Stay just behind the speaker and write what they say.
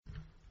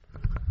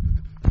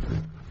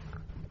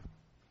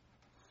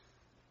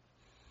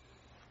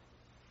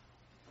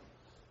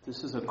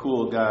This is a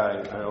cool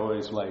guy I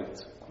always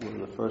liked. One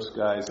of the first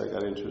guys I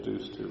got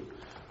introduced to,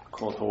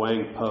 called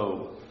Huang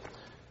Po,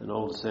 an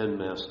old Zen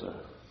master.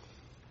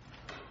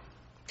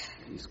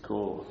 He's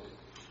cool.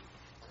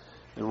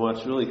 And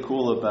what's really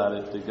cool about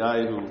it, the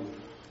guy who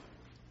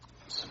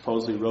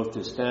supposedly wrote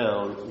this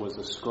down was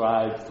a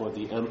scribe for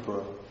the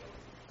emperor,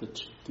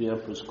 the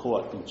emperor's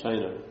court in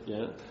China.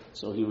 Yeah,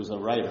 so he was a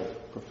writer,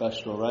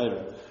 professional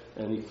writer,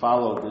 and he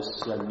followed this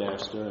Zen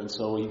master. And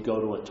so he'd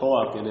go to a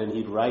talk, and then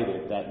he'd write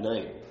it that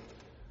night.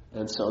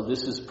 And so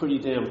this is pretty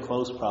damn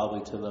close,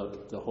 probably, to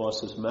the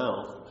horse's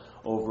mouth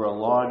over a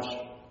large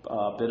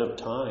bit of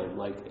time.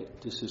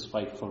 Like this is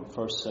like from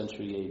 1st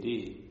century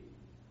A.D.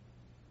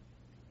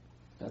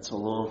 That's a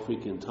long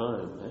freaking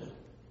time, man.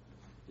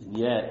 And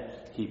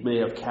yet, he may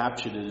have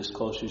captured it as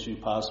close as you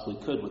possibly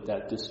could with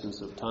that distance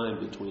of time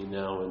between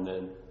now and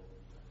then.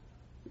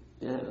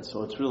 Yeah,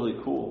 so it's really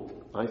cool,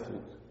 I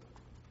think.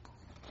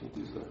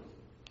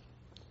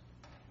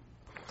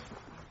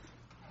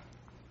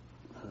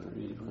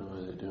 What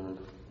was I doing?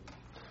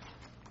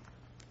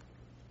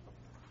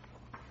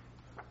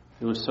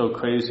 It was so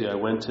crazy. I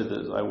went to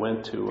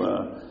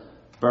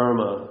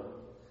Burma,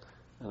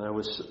 and I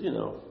was,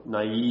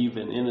 naive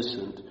and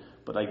innocent.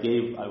 But I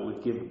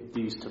would give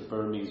these to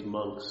Burmese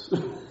monks.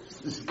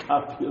 This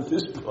copy of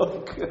this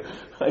book.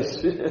 I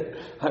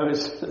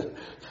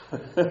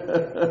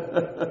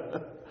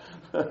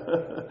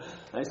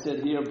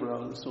said, here,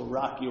 bro, this will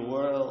rock your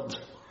world.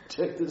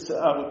 Check this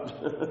out.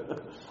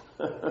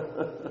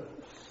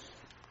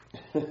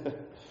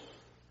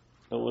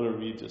 I want to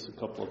read just a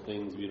couple of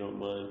things, if you don't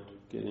mind.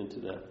 Get into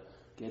the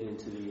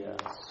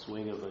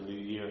swing of a new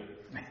year.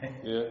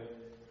 Yeah.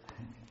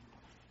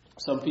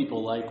 Some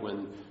people like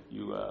when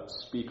you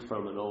speak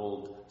from an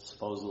old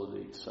supposed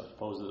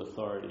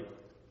authority.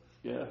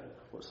 Yeah,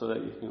 so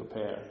that you can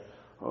compare.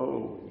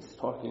 Oh, he's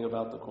talking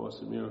about the Course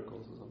in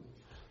Miracles or something.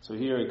 So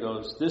here it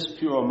goes. This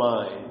pure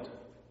mind,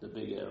 the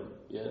big M,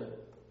 yeah?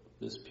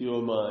 This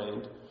pure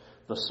mind,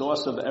 the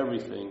source of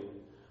everything,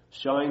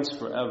 shines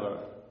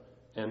forever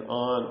and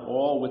on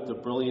all with the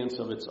brilliance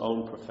of its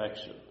own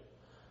perfection.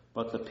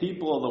 But the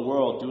people of the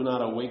world do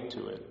not awake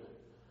to it,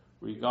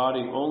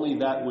 regarding only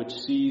that which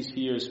sees,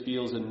 hears,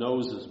 feels, and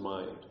knows as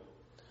mind.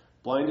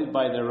 Blinded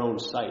by their own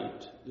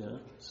sight, yeah,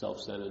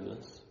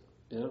 self-centeredness,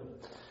 yeah,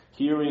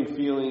 hearing,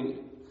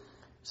 feeling,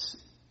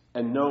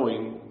 and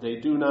knowing, they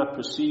do not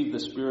perceive the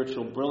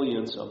spiritual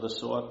brilliance of the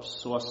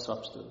source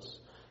substance.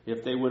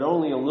 If they would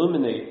only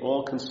illuminate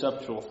all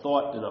conceptual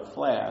thought in a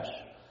flash,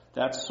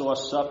 that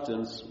source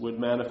substance would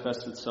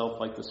manifest itself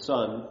like the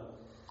sun,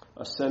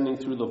 ascending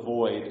through the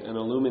void and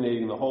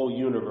illuminating the whole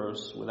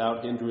universe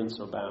without hindrance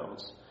or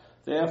bounds.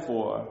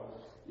 Therefore,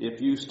 if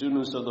you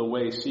students of the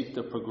way seek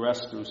to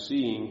progress through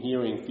seeing,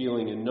 hearing,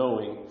 feeling, and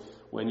knowing,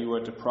 when you are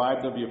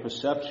deprived of your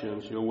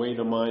perceptions, your way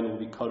to mind will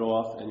be cut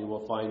off and you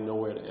will find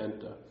nowhere to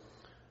enter.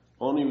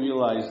 Only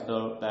realize,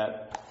 though,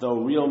 that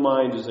though real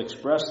mind is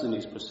expressed in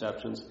these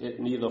perceptions, it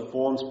neither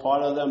forms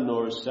part of them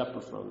nor is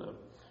separate from them.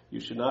 You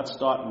should not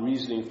start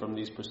reasoning from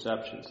these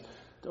perceptions.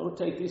 Don't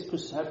take these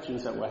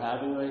perceptions that we're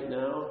having right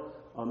now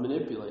are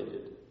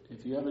manipulated.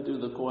 If you ever do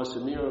the Course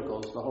in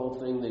Miracles, the whole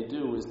thing they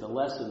do is the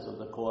lessons of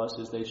the Course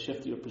is they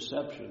shift your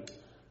perception.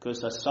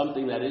 Because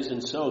something that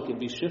isn't so can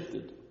be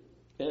shifted.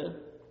 Yeah?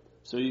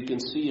 So you can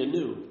see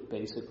anew,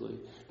 basically.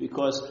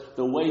 Because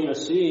the way you're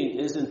seeing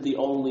isn't the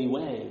only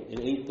way. It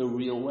ain't the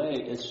real way.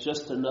 It's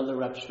just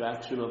another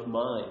abstraction of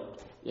mind.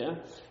 Yeah?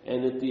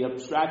 And if the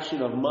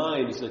abstraction of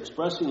mind is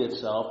expressing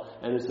itself,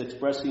 and it's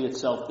expressing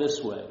itself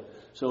this way.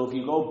 So if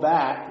you go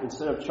back,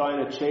 instead of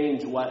trying to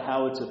change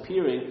how it's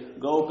appearing,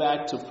 go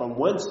back to from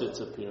whence it's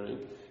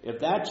appearing. If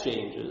that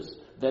changes,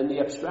 then the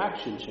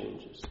abstraction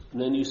changes. And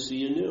then you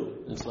see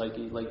anew. It's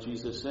like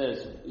Jesus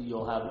says,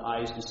 you'll have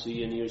eyes to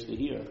see and ears to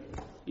hear.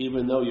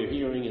 Even though you're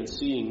hearing and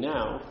seeing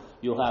now,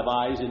 you'll have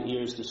eyes and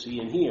ears to see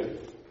and hear.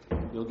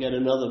 You'll get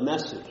another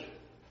message.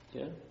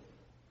 Yeah?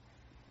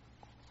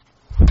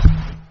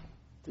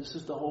 This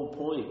is the whole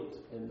point.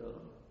 And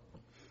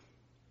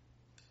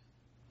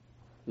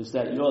is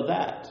that you're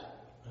that.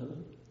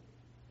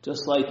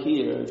 Just like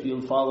here, if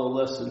you follow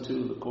lesson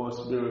 2 of the Course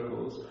in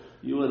Miracles,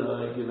 you and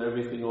I give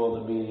everything all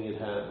the meaning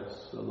it has.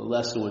 So the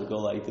lesson would go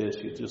like this.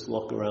 You just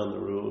look around the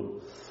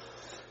room,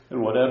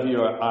 and whatever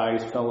your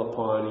eyes fell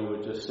upon, you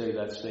would just say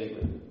that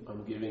statement.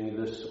 I'm giving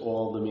this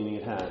all the meaning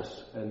it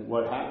has. And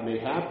what may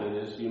happen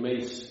is you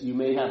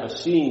may have a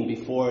seeing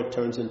before it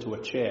turns into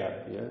a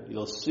chair. Yeah?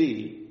 You'll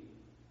see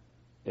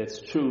its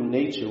true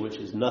nature, which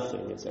is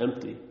nothing. It's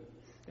empty.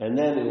 And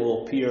then it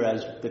will appear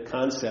as the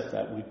concept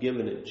that we've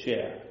given it,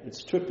 chair.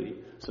 It's trippy.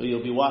 So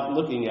you'll be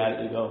looking at it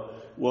and go,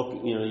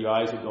 your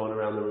eyes are going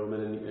around the room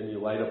and you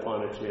light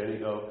upon a chair and you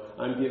go,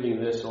 I'm giving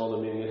this all the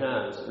meaning it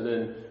has. And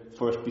then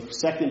for a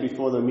second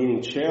before the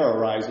meaning chair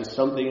arises,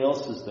 something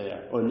else is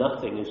there. Or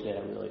nothing is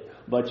there, really.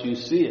 But you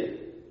see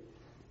it.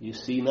 You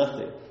see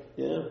nothing.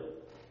 Yeah?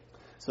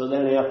 So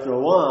then after a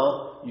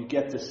while, you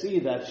get to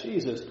see that,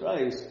 Jesus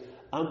Christ,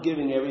 I'm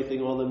giving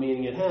everything all the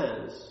meaning it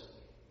has.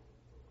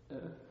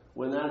 Yeah?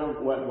 When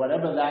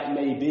whatever that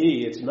may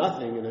be, it's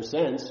nothing in a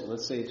sense.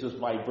 Let's say it's just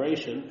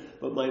vibration,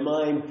 but my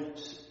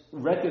mind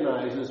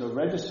recognizes or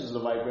registers the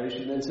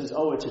vibration and then says,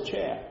 oh, it's a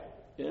chair.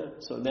 Yeah?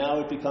 So now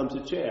it becomes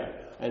a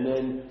chair. And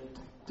then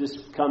this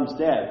becomes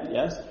Deb,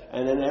 yes?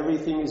 And then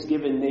everything is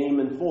given name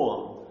and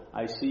form.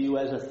 I see you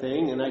as a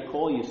thing and I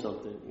call you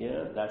something.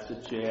 Yeah, that's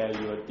a chair,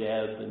 you're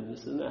Deb, and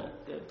this and that.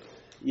 Yeah.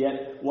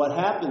 Yet, what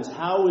happens,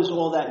 how is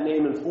all that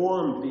name and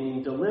form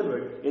being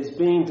delivered? It's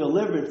being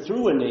delivered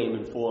through a name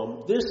and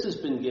form. This has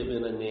been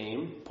given a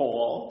name,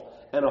 Paul,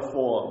 and a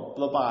form,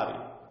 the body.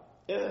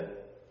 Yeah.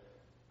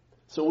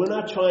 So we're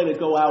not trying to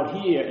go out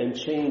here and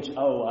change,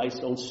 oh, I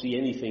don't see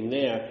anything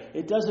there.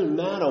 It doesn't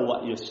matter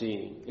what you're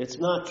seeing. It's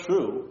not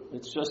true.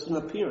 It's just an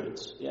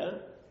appearance, yeah?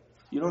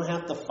 You don't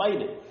have to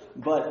fight it.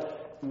 But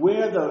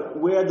where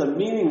the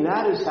meaning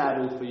that is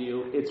having for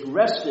you, it's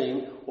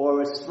resting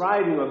or it's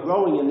thriving or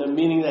growing in the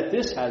meaning that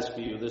this has for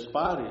you, this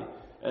body.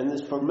 And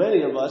this, for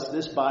many of us,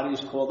 this body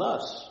is called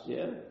us.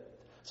 Yeah?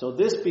 So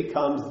this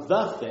becomes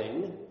the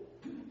thing,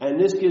 and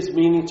this gives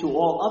meaning to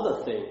all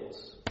other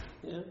things.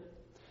 Yeah?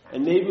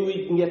 And maybe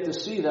we can get to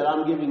see that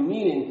I'm giving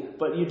meaning,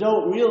 but you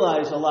don't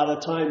realize a lot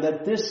of time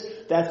that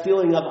that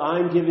feeling of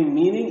I'm giving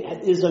meaning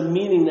is a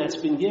meaning that's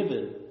been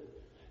given.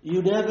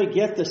 You never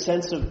get the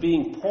sense of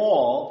being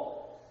Paul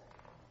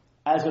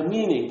as a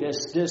meaning.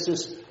 There's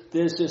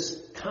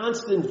this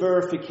constant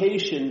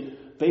verification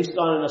based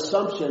on an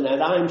assumption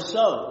that I'm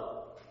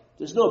so.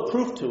 There's no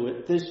proof to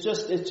it. It's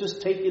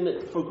just taking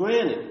it for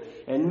granted.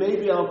 And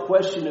maybe I'll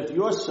question if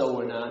you're so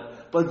or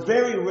not, but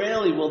very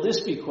rarely will this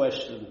be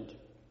questioned.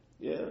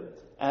 Yeah,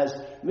 as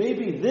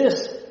maybe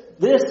this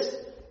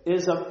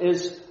is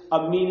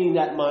a meaning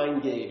that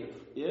mind gave.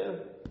 Yeah,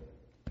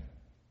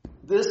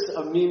 this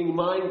a meaning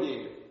mind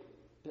gave.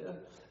 Yeah.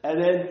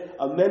 And then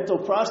a mental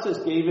process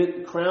gave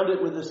it, crowned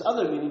it with this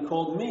other meaning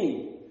called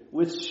me,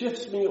 which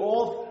shifts me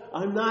off.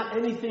 I'm not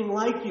anything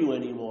like you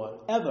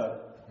anymore,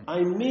 ever.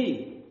 I'm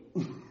me.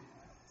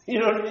 You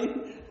know what I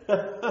mean?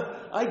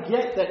 I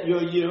get that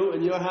you're you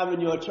and you're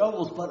having your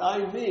troubles, but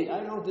I'm me.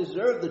 I don't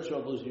deserve the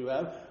troubles you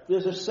have.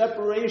 There's a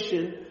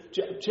separation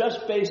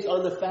just based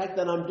on the fact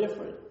that I'm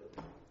different,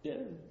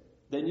 yeah,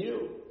 than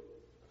you.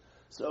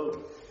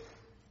 So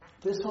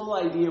this whole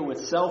idea with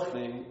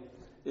selfing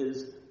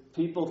is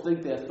people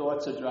think their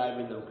thoughts are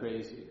driving them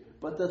crazy.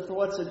 But the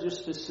thoughts are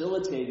just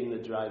facilitating the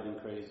driving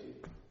crazy.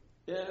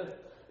 Yeah.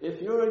 If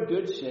you're in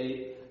good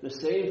shape, the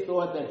same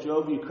thought that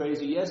drove you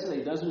crazy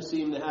yesterday doesn't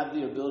seem to have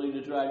the ability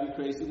to drive you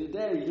crazy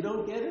today. You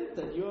don't get it?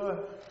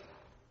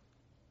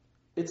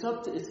 It's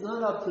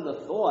not up to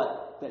the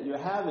thought that you're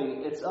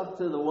having, it's up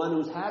to the one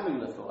who's having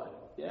the thought.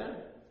 Yeah?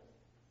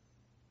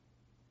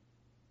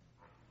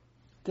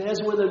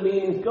 There's where the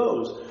meaning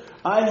goes.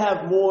 I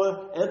have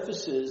more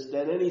emphasis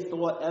than any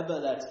thought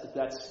ever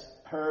that's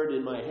heard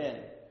in my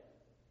head.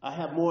 I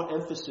have more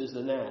emphasis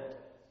than that.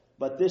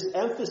 But this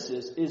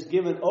emphasis is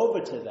given over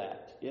to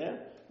that. Yeah?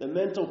 The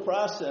mental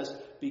process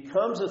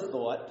becomes a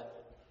thought,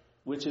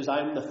 which is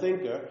I'm the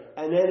thinker,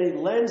 and then it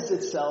lends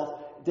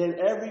itself, then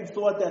every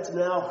thought that's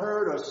now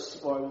heard or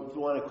if you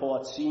want to call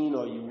it seen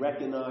or you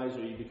recognize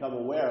or you become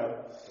aware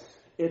of,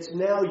 it's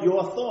now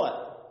your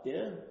thought.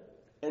 Yeah?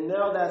 And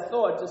now that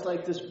thought, just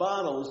like this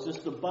bottle, is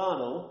just a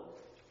bottle,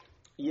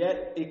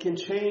 yet it can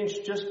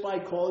change just by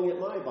calling it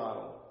my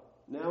bottle.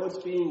 Now it's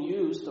being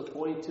used to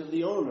point to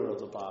the owner of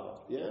the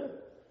bottle. Yeah?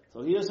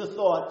 So here's a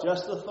thought,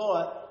 just a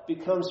thought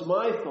becomes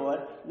my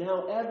thought.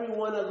 Now every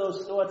one of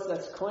those thoughts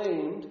that's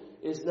claimed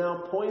is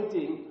now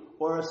pointing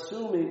or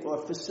assuming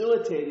or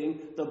facilitating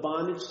the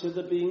bondage to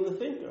the being the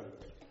thinker.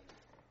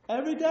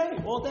 Every day,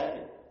 all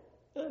day.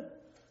 Yeah.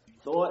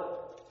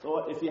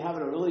 Thought, if you're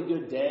having a really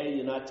good day,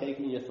 you're not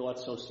taking your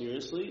thoughts so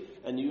seriously,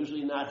 and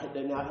usually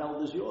they're not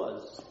held as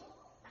yours.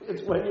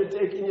 It's when you're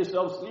taking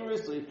yourself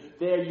seriously,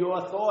 they're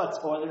your thoughts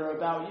or they're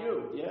about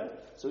you. Yeah?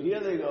 So here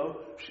they go,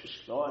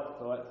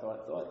 thought.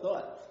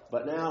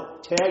 But now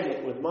tag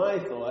it with my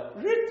thought.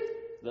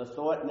 The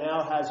thought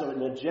now has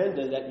an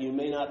agenda that you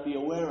may not be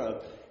aware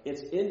of.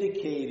 It's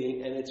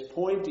indicating and it's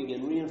pointing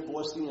and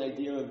reinforcing the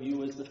idea of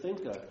you as the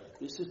thinker.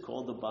 This is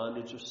called the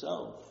bondage of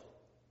self.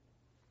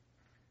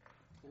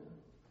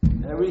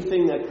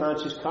 Everything that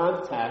conscious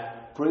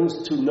contact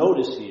brings to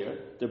notice here,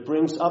 that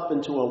brings up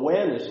into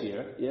awareness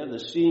here, yeah, the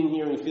seeing,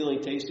 hearing,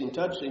 feeling, tasting,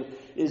 touching,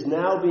 is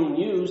now being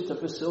used to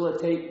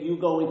facilitate you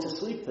going to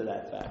sleep to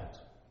that fact.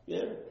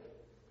 Yeah?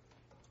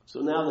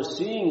 So now the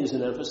seeing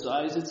isn't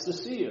emphasized, it's the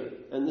seer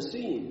and the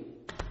seen.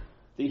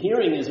 The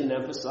hearing isn't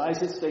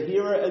emphasized, it's the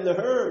hearer and the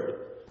heard.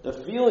 The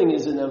feeling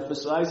isn't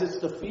emphasized, it's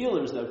the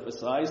feelers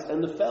emphasized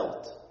and the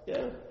felt.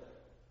 Yeah?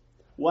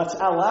 What's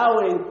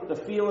allowing the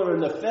feeler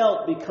and the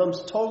felt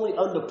becomes totally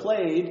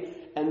underplayed,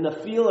 and the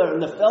feeler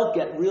and the felt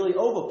get really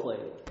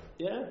overplayed.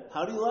 Yeah?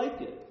 How do you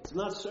like it? It's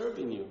not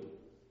serving you.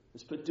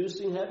 It's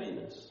producing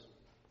heaviness.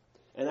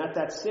 And at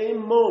that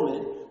same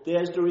moment,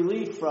 there's the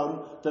relief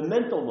from the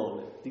mental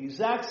moment. The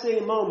exact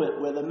same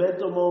moment where the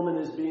mental moment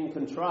is being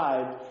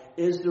contrived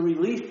is the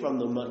relief from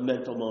the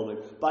mental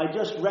moment by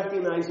just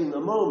recognizing the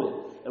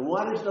moment. And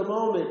what is the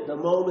moment? The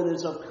moment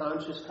is of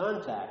conscious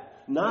contact.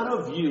 not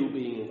of you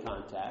being in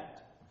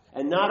contact,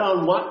 and not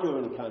on what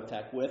you're in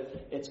contact with.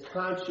 It's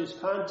conscious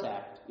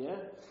contact. Yeah,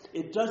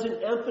 it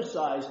doesn't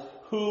emphasize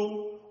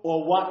who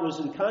or what was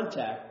in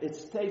contact. It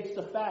states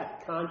the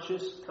fact: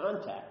 conscious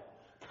contact,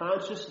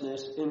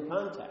 consciousness in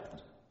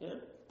contact. Yeah,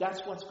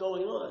 that's what's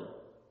going on.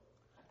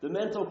 The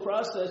mental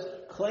process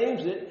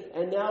claims it,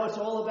 and now it's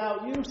all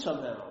about you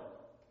somehow.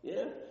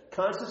 Yeah,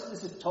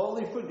 consciousness is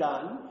totally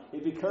forgotten.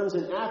 It becomes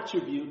an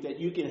attribute that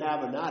you can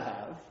have or not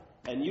have.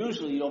 And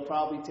usually you'll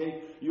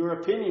probably your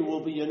opinion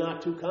will be you're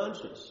not too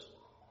conscious.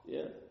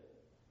 Yeah.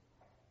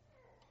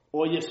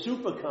 Or you're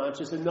super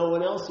conscious and no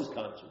one else is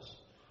conscious.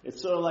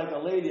 It's sort of like a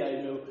lady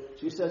I knew.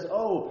 She says,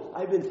 oh,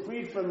 I've been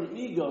freed from the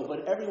ego,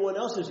 but everyone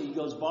else's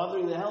ego is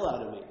bothering the hell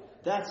out of me.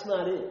 That's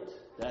not it.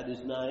 That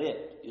is not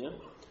it. Yeah.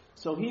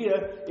 So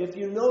here, if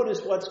you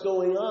notice what's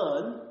going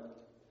on,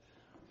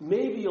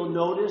 maybe you'll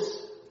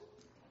notice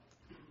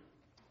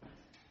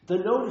the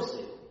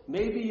noticing.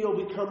 Maybe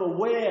you'll become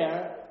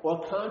aware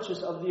or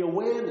conscious of the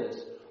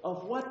awareness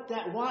of what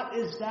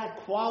is that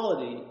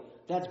quality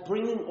that's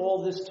bringing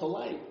all this to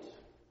light.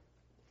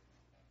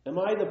 Am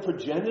I the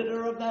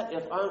progenitor of that?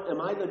 Am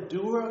I the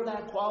doer of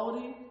that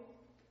quality?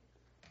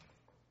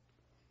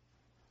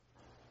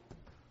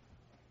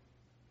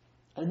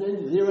 And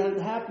then there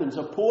it happens.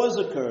 A pause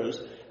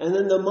occurs. And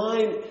then the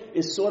mind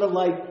is sort of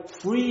like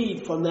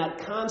freed from that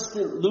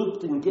constant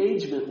looped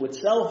engagement with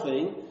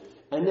selfing.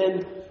 And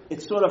then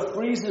it sort of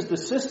freezes the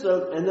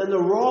system. And then the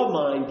raw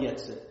mind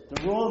gets it.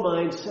 The raw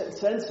mind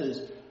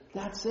senses,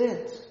 that's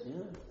it.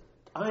 Yeah.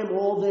 I'm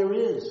all there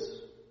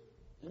is.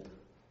 Yeah.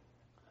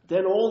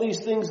 Then all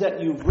these things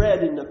that you've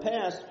read in the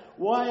past,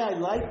 why I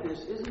like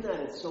this isn't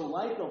that it's so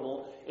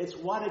likable. It's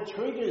what it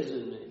triggers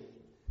in me.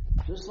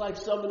 Just like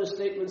some of the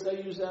statements I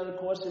use out of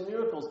Course in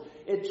Miracles.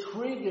 It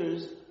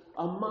triggers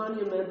a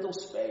monumental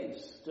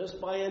space just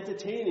by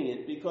entertaining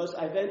it, because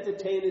I've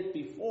entertained it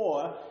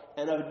before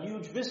and a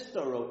huge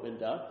vista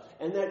opened up,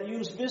 and that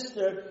huge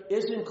vista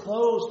isn't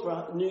closed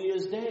for New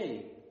Year's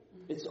Day.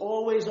 It's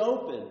always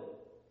open.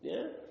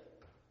 Yeah?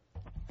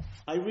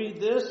 I read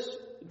this,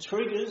 it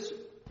triggers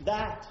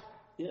that.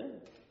 Yeah?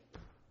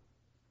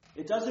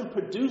 It doesn't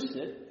produce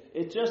it.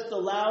 It just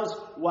allows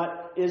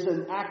what is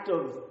an act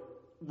of,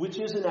 which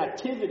is an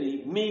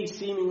activity, me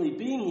seemingly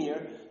being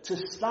here, to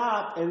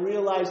stop and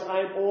realize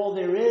I'm all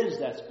there is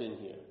that's been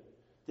here.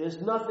 There's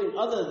nothing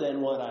other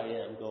than what I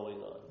am going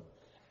on.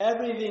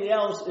 Everything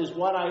else is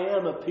what I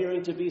am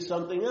appearing to be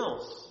something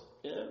else.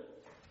 Yeah?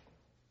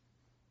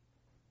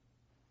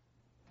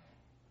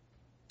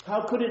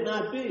 How could it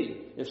not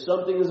be? If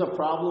something is a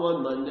problem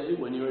on Monday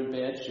when you're in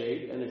bad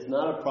shape, and it's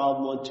not a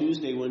problem on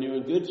Tuesday when you're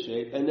in good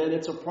shape, and then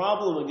it's a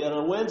problem again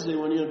on Wednesday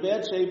when you're in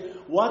bad shape,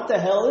 what the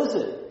hell is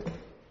it?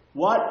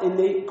 What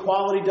innate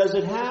quality does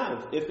it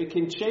have if it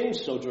can change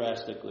so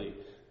drastically?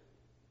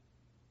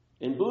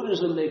 In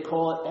Buddhism, they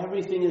call it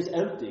everything is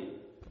empty.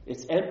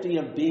 It's empty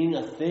of being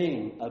a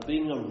thing, of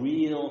being a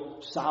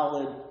real,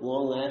 solid,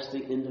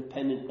 long-lasting,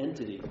 independent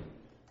entity.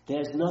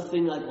 There's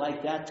nothing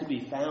like that to be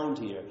found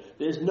here.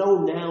 There's no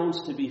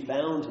nouns to be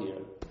found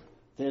here.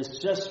 There's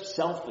just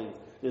selfing.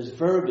 There's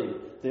verbing.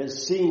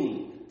 There's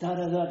seeing.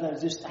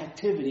 There's just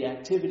activity.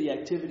 Yeah?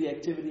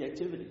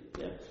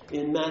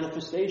 In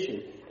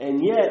manifestation.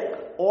 And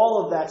yet,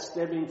 all of that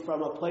stemming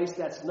from a place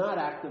that's not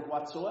active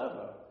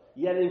whatsoever,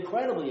 yet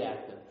incredibly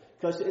active.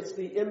 Because it's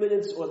the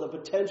imminence or the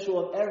potential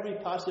of every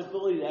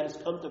possibility that has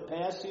come to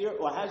pass here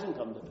or hasn't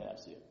come to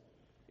pass here.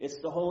 It's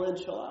the whole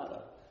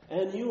enchilada.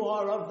 And you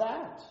are of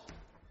that.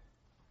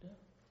 Yeah.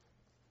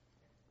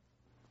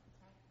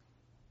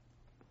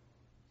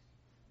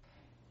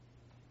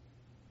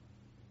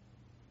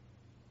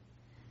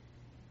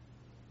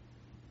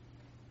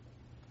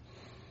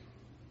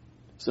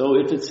 So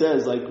if it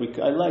says, I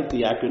like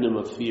the acronym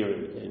of fear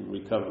and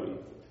recovery.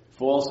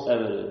 False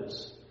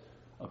evidence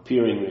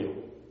appearing real.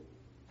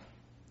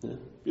 Yeah.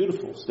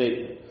 Beautiful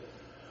statement.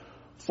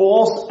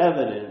 False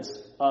evidence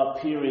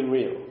appearing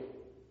real.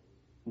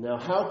 Now,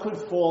 how could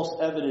false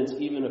evidence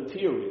even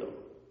appear real?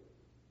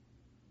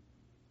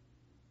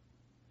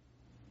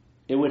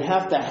 It would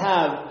have to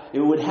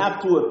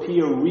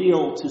appear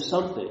real to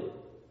something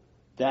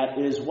that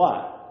is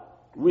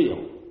what?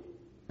 Real.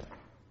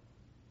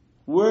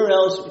 Where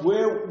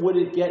would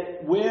it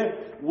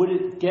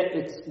get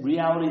its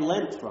reality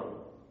lent from?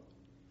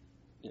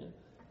 Yeah.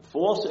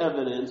 False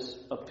evidence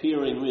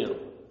appearing real.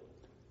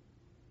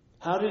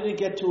 How did it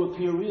get to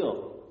appear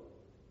real?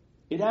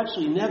 It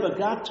actually never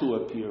got to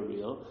appear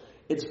real.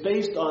 It's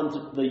based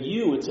on the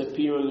you it's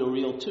appearing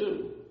real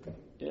to.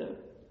 Yeah.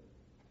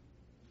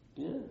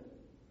 Yeah.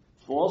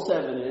 False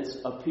evidence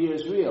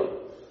appears real.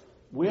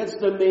 What's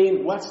the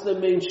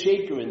main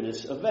shaker in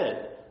this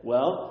event?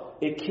 Well,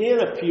 it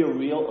can't appear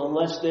real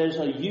unless there's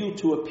a you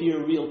to appear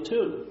real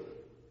to.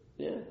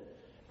 Yeah.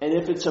 And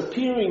if it's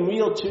appearing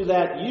real to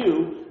that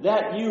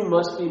you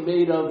must be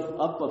made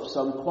up of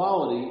some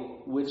quality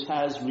which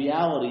has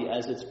reality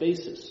as its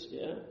basis.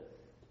 Yeah.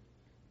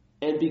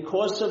 And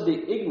because of the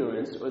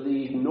ignorance or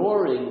the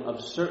ignoring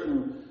of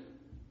certain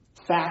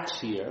facts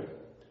here,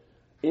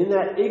 in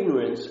that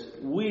ignorance,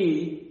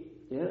 we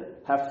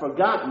have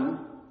forgotten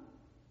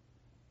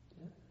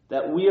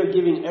that we are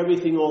giving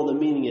everything all the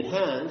meaning it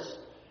has,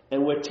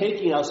 and we're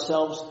taking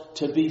ourselves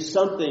to be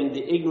something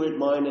the ignorant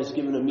mind has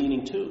given a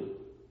meaning to,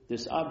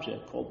 this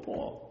object called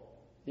Paul.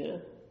 Yeah?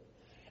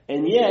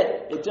 And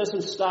yet, it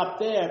doesn't stop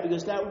there,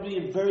 because that would be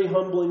a very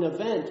humbling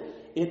event.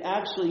 It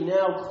actually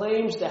now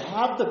claims to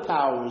have the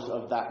powers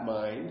of that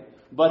mind,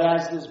 but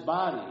as this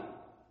body.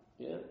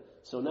 Yeah?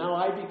 So now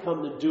I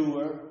become the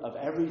doer of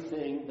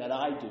everything that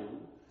I do.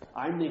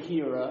 I'm the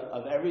hearer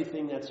of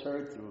everything that's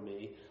heard through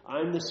me.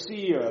 I'm the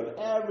seer of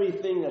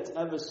everything that's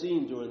ever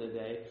seen during the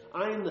day.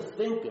 I'm the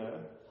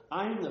thinker.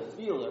 I'm the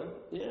feeler.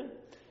 Yeah?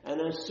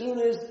 And as soon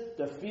as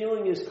the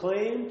feeling is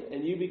claimed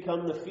and you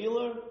become the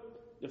feeler,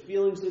 the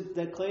feelings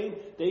that claim,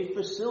 they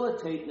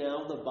facilitate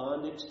now the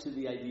bondage to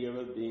the idea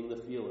of being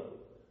the feeler.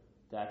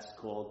 That's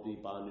called the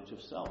bondage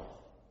of self.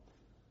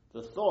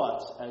 The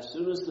thoughts, as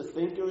soon as the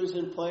thinker is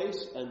in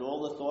place and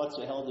all the thoughts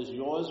are held as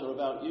yours or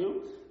about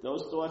you,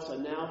 those thoughts are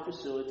now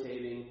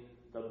facilitating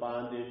the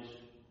bondage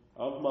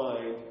of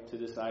mind to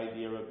this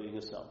idea of being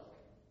a self.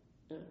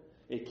 Yeah?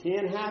 It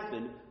can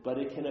happen, but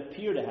it can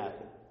appear to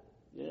happen.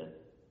 Yeah?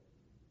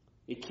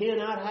 It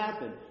cannot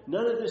happen.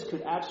 None of this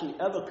could actually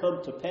ever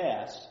come to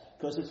pass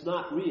because it's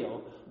not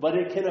real, but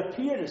it can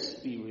appear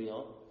to be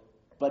real,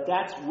 but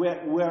that's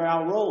where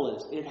our role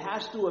is. It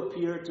has to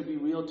appear to be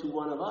real to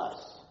one of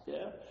us.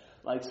 Yeah?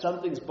 Like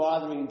something's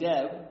bothering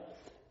Deb,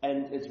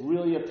 and it's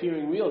really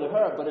appearing real to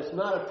her, but it's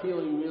not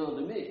appearing real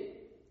to me.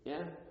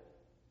 Yeah?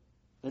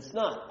 It's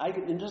not.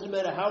 It doesn't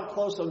matter how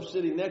close I'm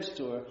sitting next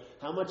to her,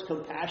 how much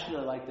compassion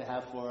I like to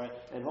have for her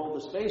and hold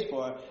the space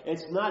for her,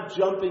 it's not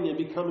jumping and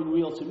becoming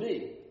real to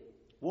me.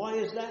 Why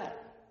is that?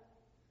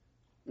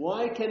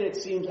 Why can it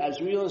seem as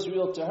real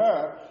to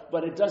her,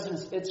 but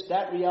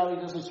that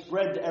reality doesn't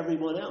spread to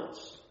everyone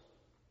else?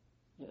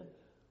 Yeah?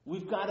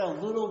 We've got a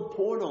little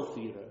porno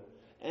theater,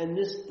 and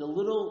this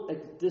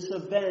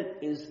event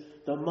is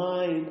the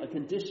mind, a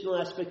conditional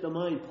aspect of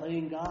mind,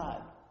 playing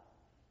God.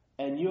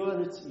 And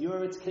you're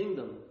its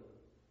kingdom.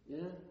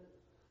 Yeah?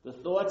 The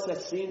thoughts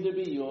that seem to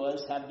be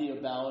yours have the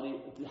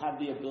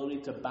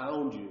ability to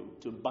bind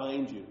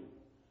you,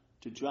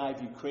 to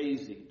drive you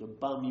crazy, to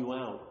bum you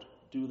out,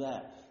 do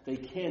that. They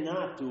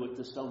cannot do it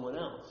to someone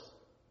else.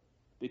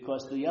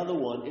 Because the other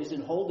one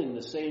isn't holding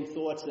the same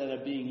thoughts that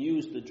are being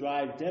used to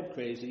drive Deb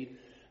crazy,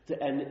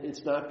 and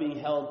it's not being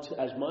held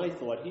as my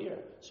thought here.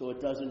 So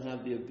it doesn't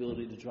have the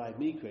ability to drive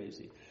me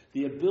crazy.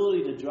 The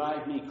ability to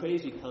drive me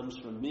crazy comes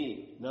from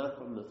me, not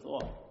from the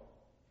thought.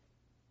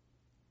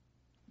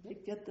 They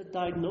get the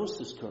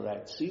diagnosis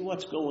correct. See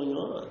what's going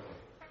on.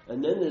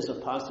 And then there's a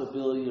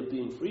possibility of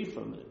being free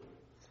from it.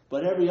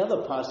 But every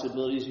other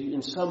possibility is,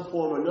 in some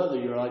form or another,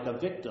 you're like a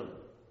victim.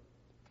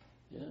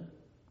 Yeah?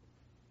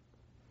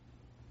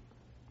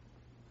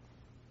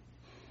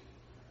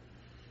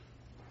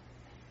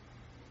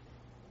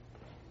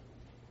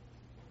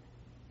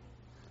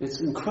 It's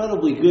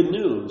incredibly good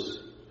news,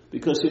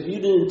 because if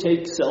you didn't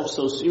take self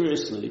so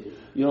seriously,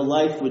 your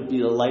life would be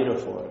the lighter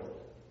for it.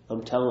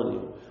 I'm telling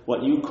you.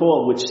 What you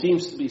call, which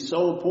seems to be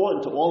so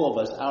important to all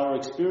of us, our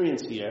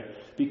experience here,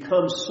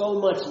 becomes so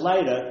much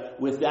lighter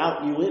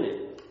without you in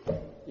it.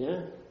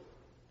 Yeah?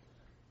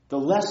 The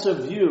less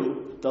of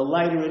you, the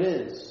lighter it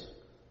is.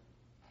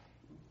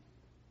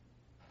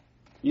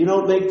 You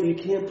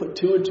can't put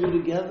two and two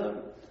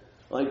together.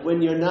 Like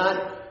when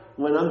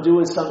I'm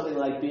doing something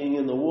like being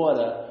in the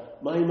water,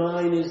 my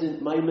mind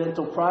isn't my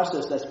mental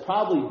process that's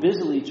probably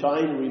busily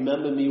trying to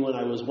remember me when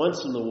I was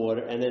once in the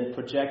water and then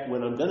project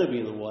when I'm going to be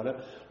in the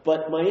water.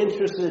 But my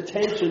interest and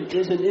attention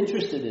isn't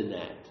interested in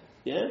that.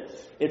 Yeah?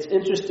 It's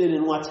interested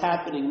in what's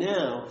happening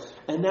now.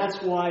 And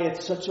that's why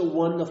it's such a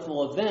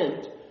wonderful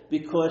event,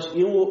 because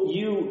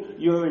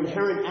your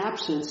inherent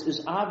absence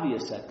is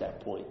obvious at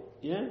that point.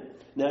 Yeah?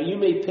 Now you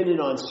may pin it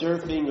on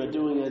surfing or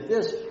doing like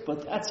this,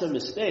 but that's a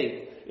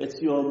mistake.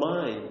 It's your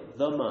mind,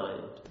 the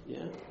mind.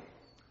 Yeah?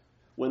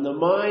 When the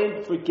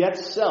mind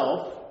forgets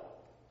self,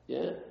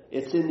 yeah,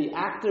 it's in the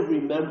active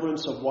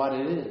remembrance of what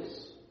it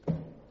is.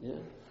 Yeah?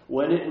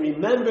 When it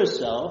remembers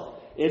self,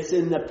 it's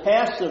in the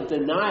passive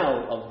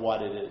denial of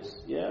what it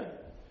is. Yeah?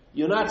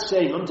 You're not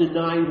saying, I'm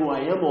denying who I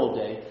am all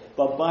day,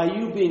 but by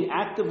you being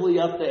actively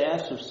up the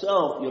ass of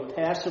self, you're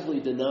passively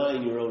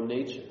denying your own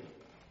nature.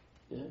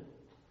 Yeah?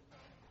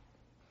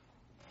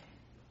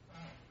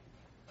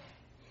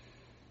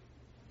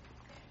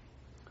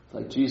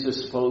 Like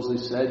Jesus supposedly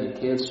said, you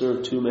can't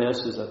serve two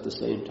masters at the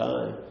same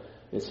time.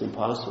 It's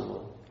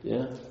impossible.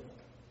 Yeah?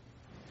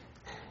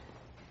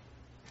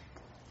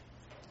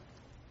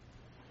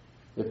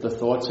 If the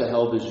thoughts are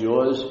held as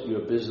yours,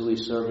 you're busily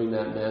serving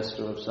that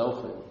master of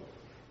selfing.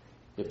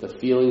 If the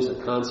feelings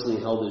are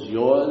constantly held as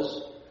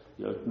yours,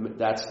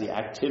 that's the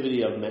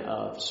activity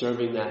of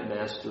serving that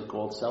master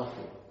called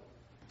selfing.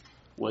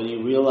 When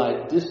you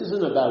realize this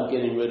isn't about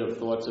getting rid of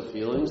thoughts or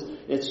feelings,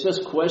 it's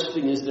just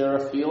questioning, is there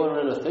a feeler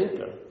and a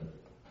thinker?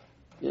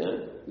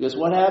 Yeah? Because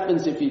what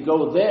happens if you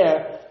go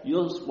there,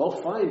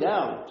 we'll find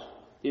out.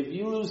 If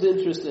you lose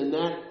interest in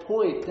that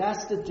point,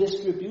 that's the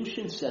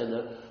distribution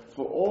center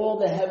for all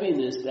the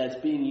heaviness that's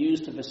being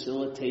used to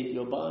facilitate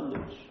your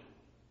bondage.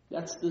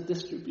 That's the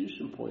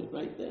distribution point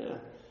right there.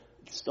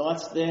 It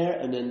starts there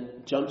and then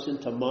jumps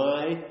into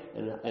my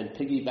and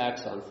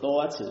piggybacks on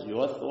thoughts as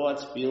your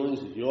thoughts,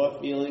 feelings as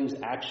your feelings,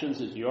 actions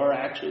as your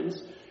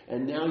actions.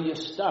 And now you're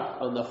stuck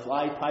on the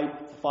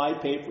fly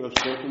paper of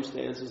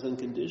circumstances and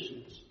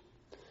conditions.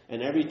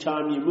 And every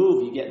time you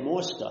move, you get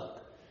more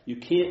stuck. You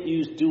can't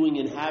use doing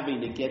and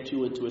having to get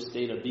you into a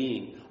state of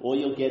being. All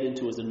you'll get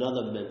into is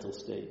another mental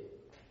state.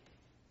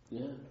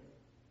 Yeah.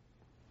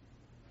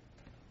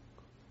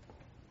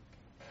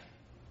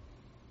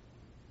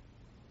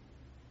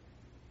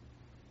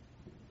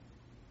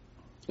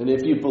 And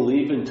if you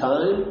believe in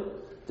time,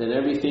 then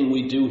everything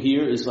we do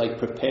here is like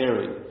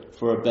preparing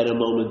for a better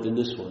moment than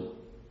this one.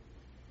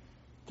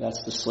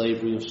 That's the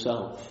slavery of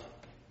self.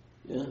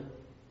 Yeah?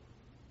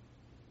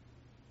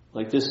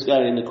 Like this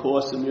guy in the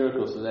Course in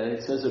Miracles,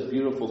 it says a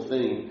beautiful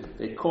thing.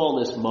 They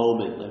call this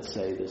moment, let's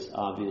say, this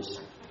obvious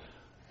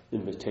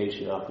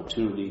invitation,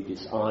 opportunity,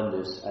 this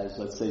onness, as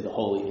let's say the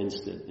holy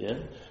instant. Yeah.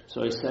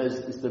 So he says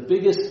it's the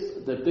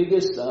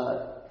biggest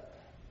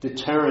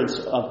deterrence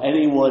of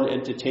anyone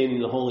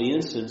entertaining the holy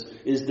instant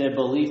is their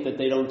belief that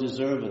they don't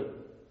deserve it.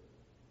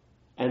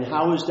 And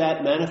how is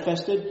that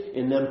manifested?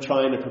 In them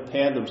trying to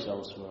prepare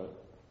themselves for it.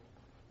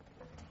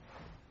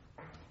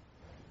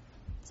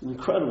 It's an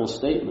incredible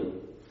statement.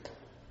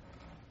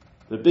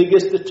 The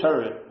biggest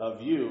deterrent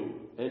of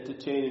you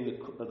entertaining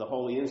the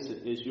holy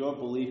instant is your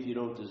belief you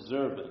don't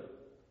deserve it.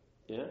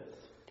 Yeah?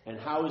 And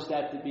how is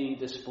that being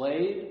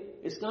displayed?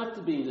 It's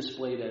not being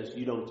displayed as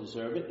you don't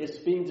deserve it. It's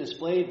being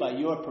displayed by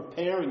your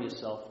preparing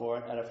yourself for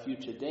it at a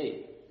future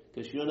date.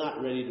 Because you're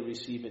not ready to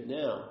receive it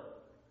now.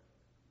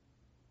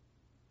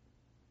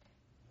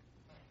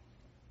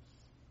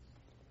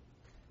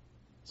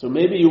 So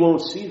maybe you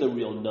won't see the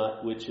real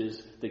nut, which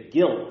is the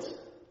guilt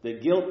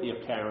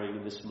you're carrying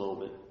in this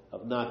moment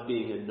of not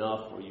being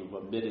enough, or you've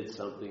omitted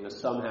something, or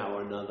somehow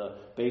or another,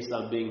 based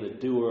on being the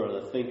doer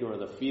or the thinker or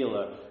the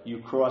feeler, you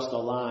crossed a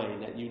line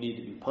that you need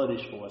to be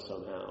punished for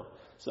somehow.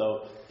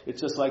 So it's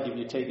just like if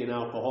you take an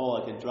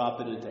alcoholic and drop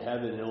it into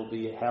heaven, it'll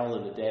be hell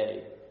in a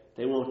day.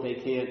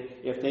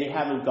 If they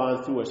haven't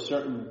gone through a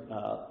certain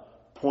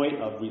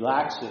point of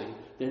relaxing,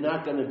 they're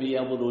not going to be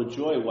able to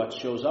enjoy what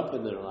shows up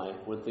in their life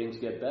when things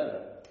get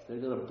better. They're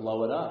going to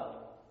blow it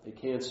up. They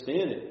can't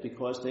stand it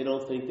because they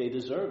don't think they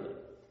deserve it.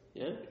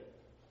 Yeah?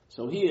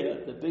 So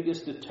here, the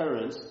biggest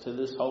deterrence to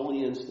this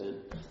holy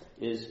instant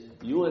is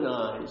you and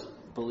I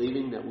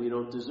believing that we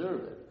don't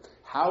deserve it.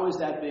 How is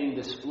that being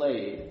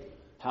displayed?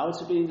 How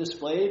it's being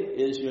displayed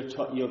is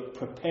you're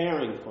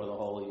preparing for the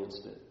holy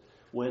instant.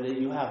 When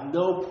you have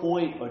no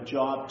point or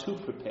job to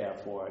prepare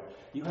for it,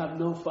 you have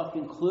no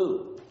fucking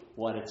clue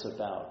what it's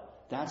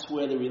about. That's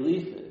where the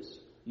relief is.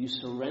 You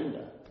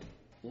surrender.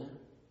 Yeah?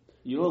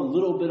 Your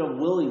little bit of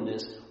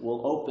willingness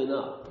will open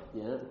up.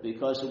 Yeah?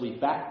 Because it'll be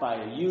backed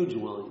by a huge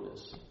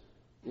willingness.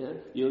 Yeah?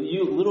 Your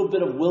little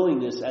bit of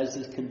willingness as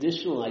this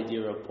conditional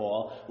idea of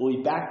Paul will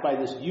be backed by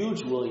this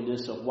huge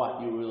willingness of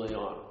what you really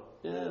are.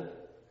 Yeah.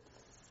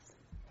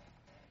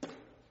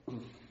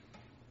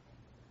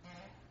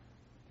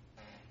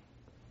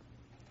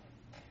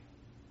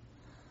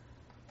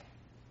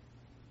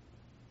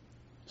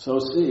 So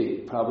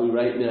see, probably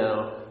right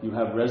now you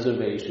have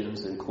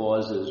reservations and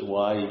clauses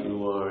why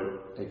you are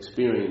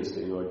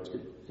experiencing or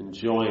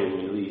enjoying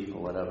relief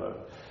or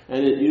whatever.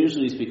 And it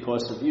usually is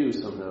because of you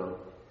somehow.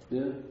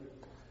 Yeah?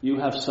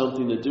 You have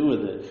something to do with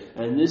it.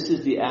 And this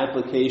is the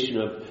application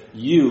of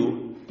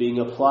you being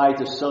applied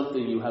to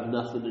something you have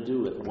nothing to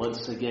do with,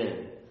 once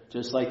again.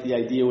 Just like the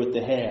idea with the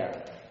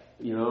hair.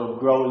 You know, I'm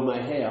growing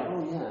my hair.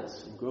 Oh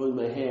yes, I'm growing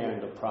my hair,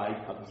 and the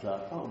pride comes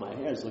up. Oh, my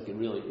hair's looking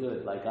really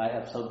good. Like I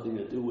have something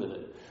to do with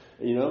it.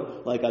 You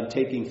know, like I'm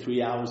taking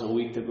 3 hours a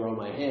week to grow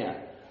my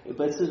hair.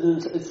 But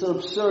it's an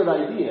absurd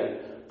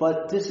idea.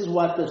 But this is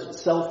what the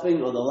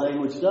selfing or the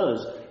language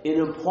does. It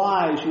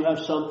implies you have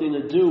something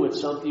to do with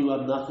something you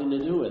have nothing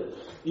to do with.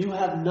 You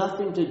have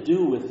nothing to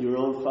do with your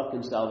own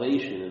fucking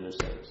salvation, in a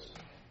sense.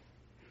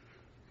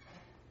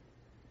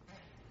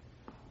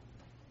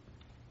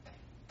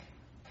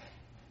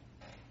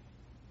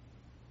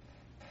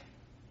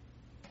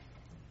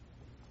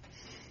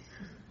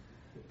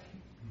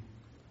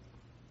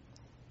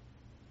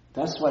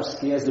 That's what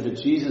scares the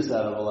bejesus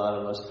out of a lot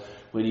of us.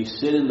 When you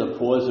sit in the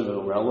pause of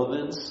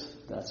irrelevance,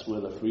 that's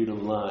where the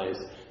freedom lies.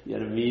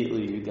 Yet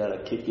immediately you got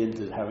to kick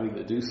into having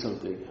to do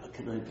something. How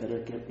can I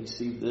better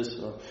receive this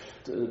or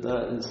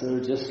that? Instead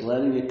of just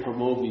letting it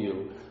come over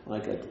you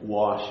like a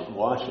wash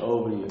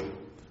over you.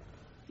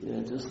 Yeah,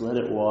 just let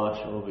it wash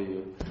over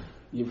you.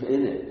 You're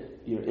in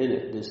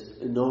it. There's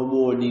no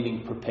more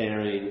needing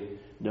preparing.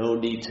 No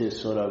need to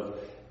sort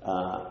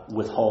of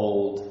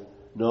withhold.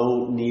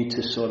 No need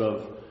to sort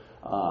of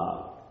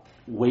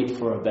wait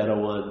for a better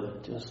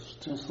one.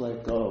 Just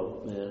let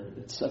go, man.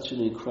 It's such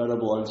an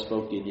incredible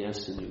unspoken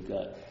yes in your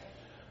gut.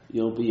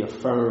 You'll be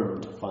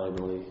affirmed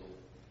finally.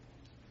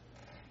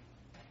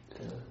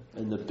 Yeah.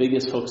 And the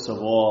biggest hooks of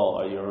all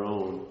are your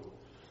own.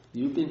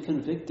 You've been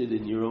convicted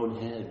in your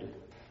own head.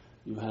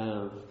 You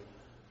have.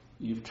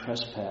 you've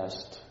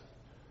trespassed,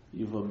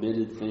 you've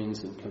omitted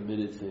things and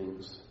committed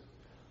things.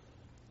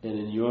 And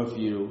in your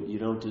view, you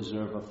don't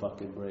deserve a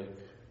fucking break.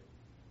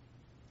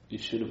 You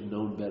should have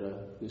known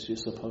better, because you're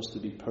supposed to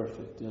be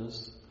perfect,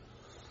 yes?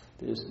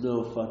 There's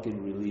no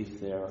fucking relief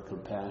there or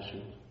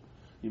compassion.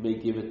 You may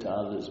give it to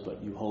others,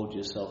 but you hold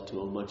yourself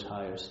to a much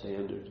higher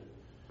standard.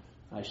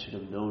 I should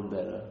have known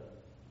better.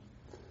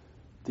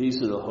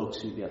 These are the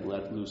hooks you get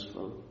let loose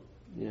from.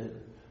 Yeah?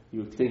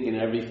 You were thinking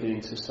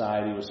everything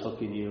society was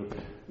hooking you.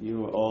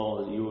 You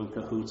were in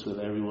cahoots with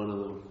every one of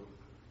them.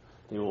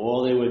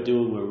 All they were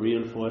doing were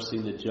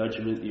reinforcing the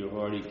judgment you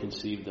already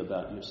conceived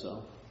about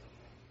yourself.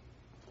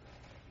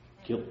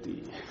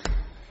 Guilty.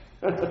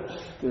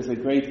 There's a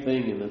great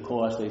thing in the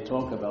Course. They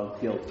talk about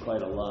guilt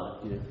quite a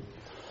lot. Yeah?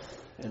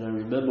 And I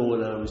remember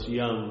when I was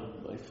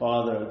young, my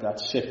father got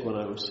sick when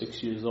I was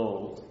 6 years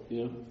old.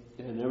 Yeah?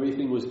 And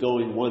everything was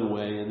going one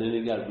way, and then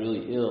he got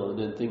really ill, and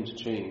then things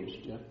changed.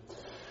 Yeah?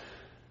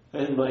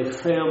 And my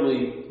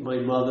family, my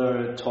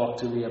mother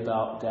talked to me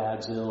about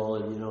Dad's ill,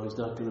 and he's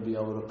not going to be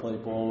able to play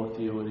ball with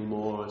you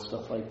anymore and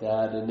stuff like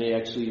that. And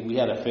we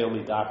had a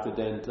family doctor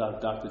then,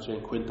 Dr.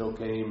 Jen Quinto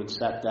came and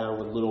sat down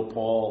with little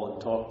Paul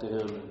and talked to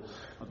him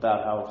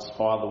about how his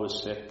father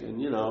was sick.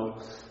 And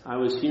I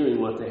was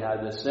hearing what they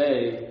had to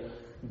say,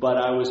 but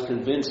I was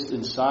convinced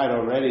inside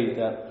already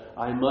that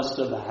I must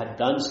have had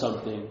done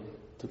something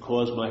to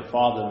cause my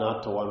father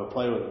not to want to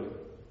play with me.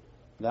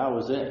 That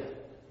was it.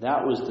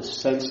 That was the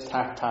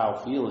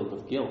sense-tactile feeling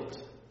of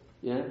guilt.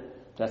 Yeah?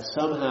 That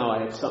somehow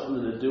I had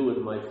something to do with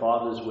my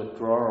father's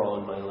withdrawal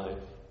in my life.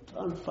 It's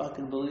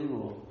unfucking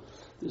believable.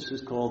 This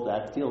is called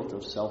that guilt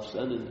of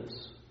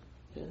self-centeredness.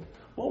 Yeah?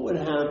 What would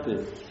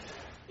happen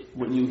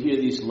when you hear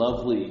these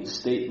lovely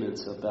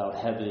statements about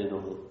heaven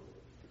or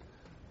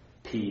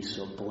peace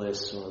or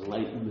bliss or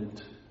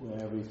enlightenment,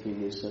 where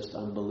everything is just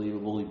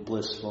unbelievably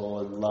blissful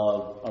and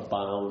love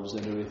abounds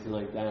and everything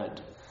like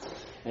that?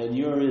 And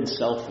you're in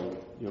selfing.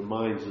 Your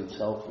mind's in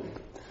selfing.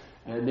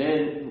 And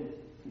then,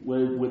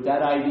 with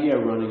that idea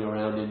running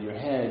around in your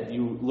head,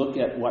 you look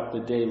at what the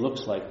day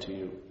looks like to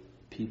you.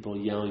 People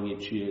yelling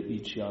at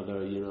each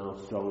other,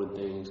 throwing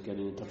things,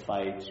 getting into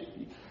fights.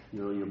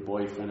 Your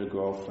boyfriend or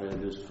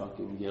girlfriend is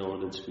fucking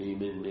yelling and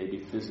screaming, maybe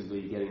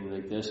physically getting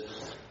like this.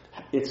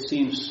 It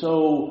seems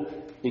so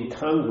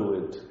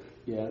incongruent,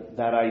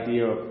 that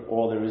idea of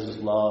all there is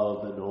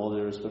love and all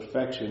there is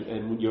perfection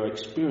and your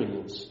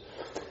experience.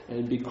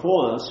 And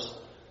because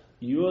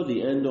you're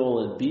the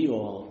end-all and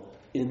be-all,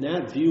 in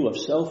that view of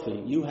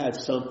selfing, you had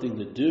something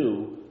to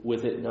do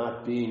with it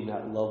not being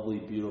that lovely,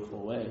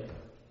 beautiful way.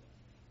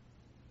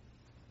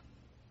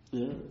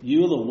 Yeah?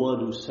 You're the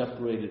one who's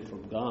separated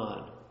from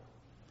God.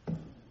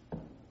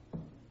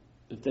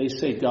 If they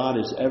say God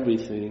is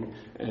everything,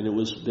 and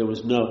there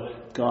was no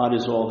God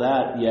is all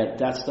that, yet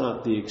that's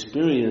not the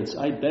experience,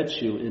 I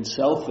bet you in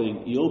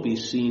selfing, you'll be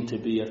seen to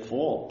be at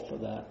fault for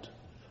that.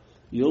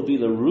 You'll be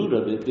the root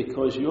of it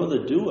because you're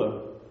the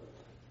doer.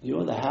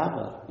 You're the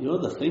haver. You're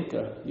the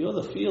thinker. You're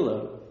the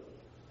feeler.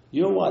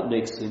 You're what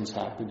makes things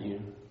happen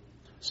here.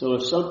 So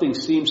if something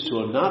seems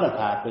to not have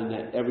happened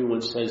that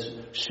everyone says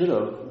should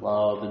have,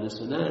 love and this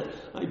and that,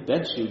 I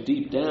bet you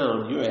deep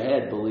down your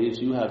head believes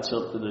you have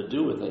something to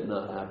do with it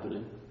not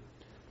happening.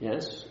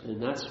 Yes?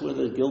 And that's where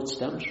the guilt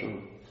stems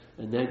from.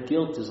 And that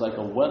guilt is like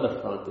a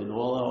weather front in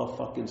all our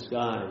fucking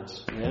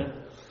skies. Yeah?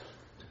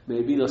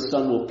 Maybe the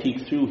sun will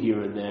peek through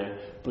here and there,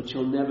 but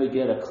you'll never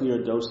get a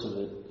clear dose of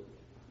it.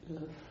 Yeah?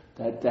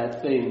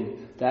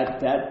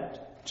 That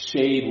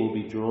shade will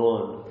be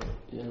drawn.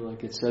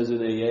 Like it says in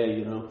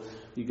AA,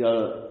 you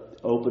gotta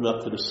open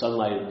up to the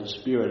sunlight and the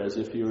spirit as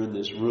if you're in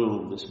this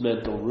room, this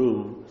mental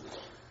room.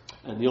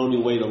 And the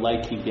only way the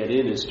light can get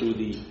in is through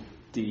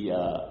the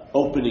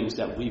openings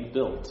that we've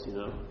built,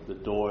 the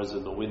doors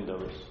and the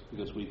windows,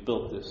 because we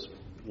built this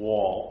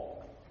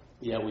wall.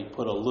 Yeah, we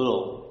put a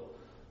little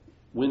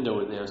window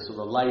in there, so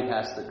the light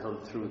has to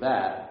come through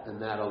that,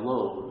 and that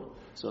alone.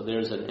 So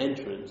there's an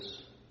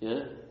entrance,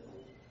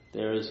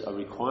 There is a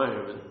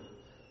requirement.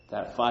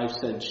 That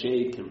 5-cent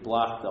shade can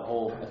block the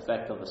whole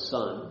effect of the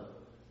sun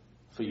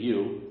for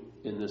you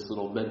in this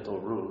little mental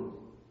room,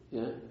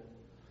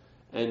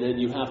 And then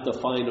you have to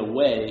find a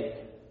way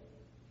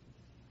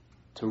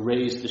to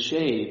raise the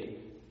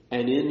shade,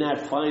 and in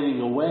that finding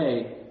a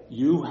way,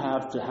 you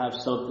have to have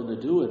something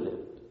to do with it,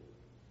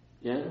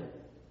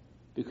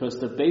 Because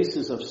the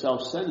basis of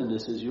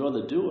self-centeredness is you're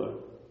the doer,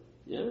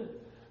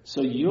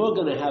 So you're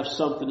going to have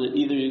something that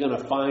either you're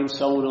going to find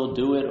someone who'll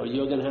do it, or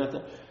you're going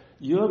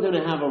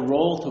to have a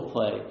role to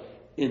play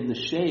in the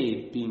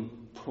shade being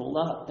pulled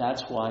up.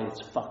 That's why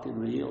it's fucking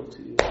real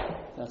to you.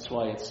 That's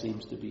why it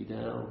seems to be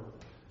down,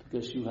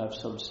 because you have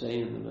some say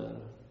in the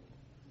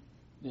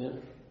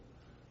matter.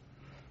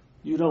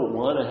 You don't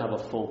want to have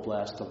a full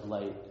blast of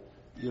light.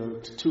 You're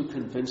too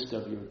convinced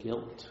of your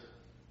guilt.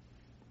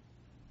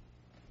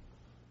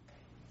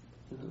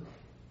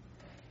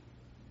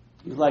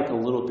 You like a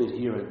little bit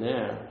here and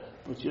there,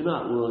 but you're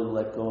not willing to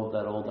let go of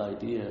that old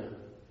idea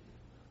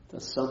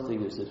that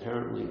something is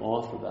inherently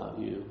off about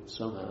you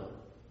somehow.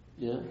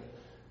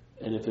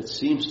 And if it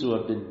seems to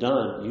have been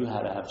done, you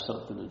had to have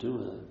something to do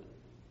with it.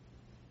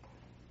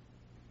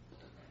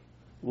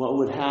 What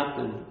would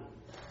happen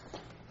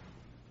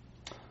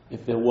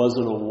if there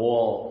wasn't a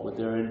wall?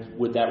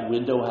 Would that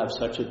window have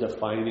such a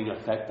defining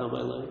effect on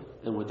my life?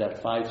 And would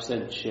that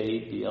 5-cent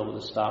shade be able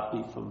to stop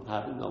me from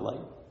having the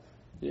light?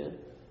 Yeah.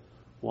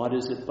 What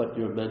is it but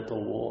your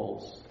mental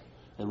walls?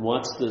 And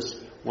what's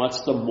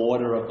the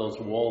mortar of those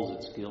walls?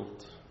 It's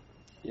guilt.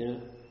 Yeah.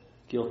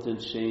 Guilt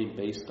and shame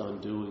based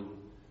on doing,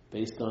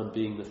 based on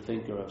being the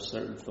thinker of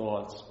certain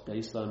thoughts,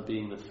 based on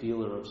being the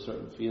feeler of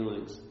certain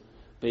feelings,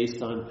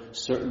 based on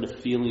certain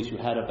feelings you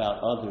had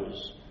about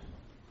others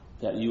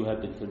that you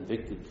have been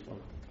convicted from.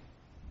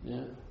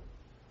 Yeah.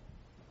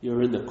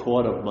 You're in the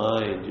court of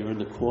mind, you're in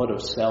the court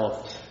of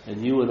self,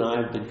 and you and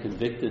I have been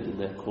convicted in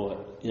that court.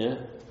 Yeah?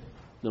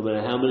 No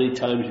matter how many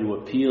times you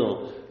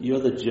appeal,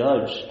 you're the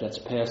judge that's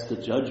passed the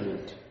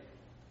judgment.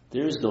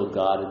 There is no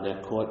God in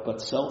that court but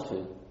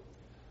selfing.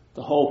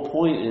 The whole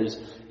point is,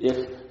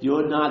 if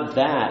you're not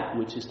that,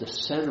 which is the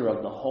center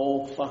of the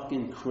whole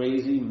fucking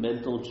crazy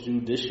mental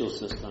judicial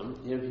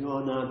system, if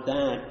you're not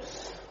that,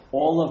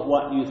 all of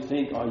what you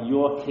think are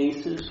your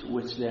cases,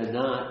 which they're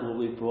not, will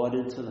be brought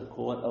into the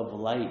court of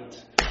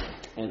light.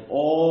 And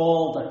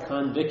all the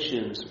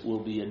convictions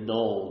will be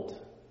annulled.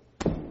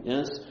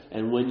 Yes?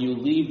 And when you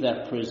leave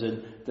that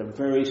prison, the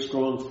very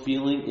strong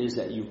feeling is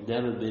that you've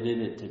never been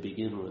in it to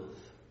begin with.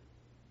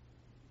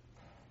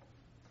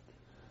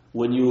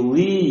 When you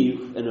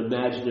leave an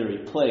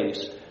imaginary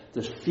place,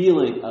 the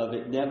feeling of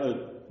it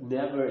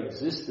never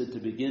existed to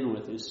begin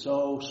with is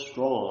so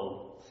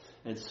strong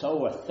and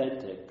so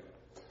authentic.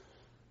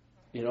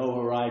 It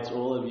overrides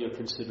all of your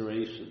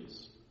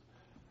considerations.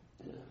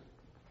 Yeah.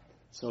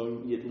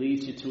 So it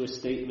leads you to a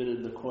statement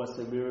in the Course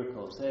in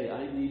Miracles. Hey,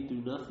 I need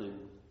do nothing.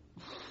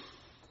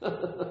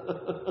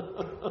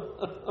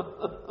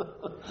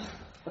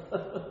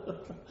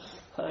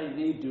 I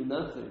need do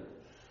nothing.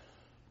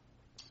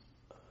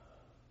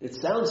 It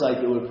sounds like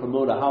it would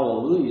promote a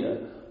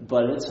hallelujah,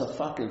 but it's a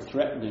fucking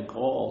threatening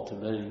call to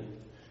many.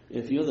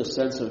 If you're the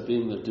sense of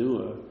being the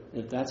doer,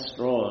 if that's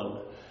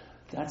strong,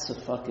 that's a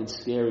fucking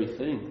scary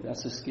thing.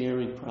 That's a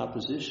scary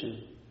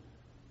proposition.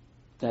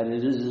 That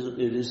it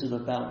isn't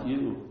about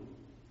you.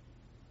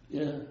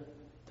 Yeah.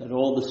 That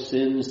all the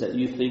sins that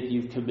you think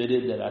you've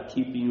committed that are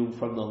keeping you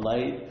from the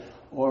light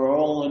are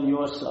all on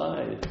your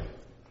side.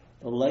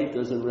 The light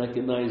doesn't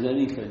recognize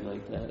anything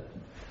like that.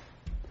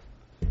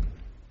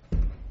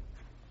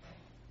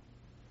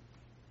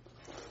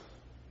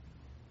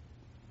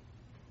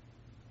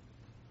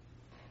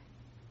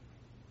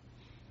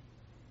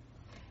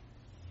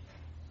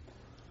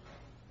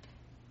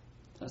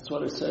 That's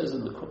what it says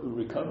in the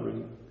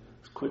recovery.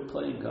 Quit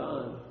playing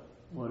God.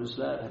 What is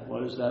that?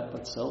 What is that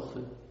but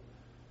selfing?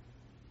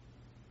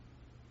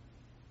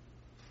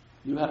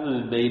 You haven't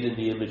been made in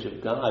the image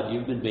of God.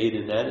 You've been made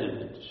in that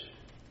image.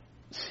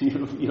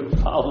 You're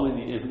following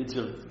the image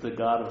of the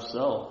God of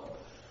self.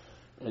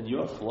 And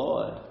you're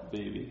flawed,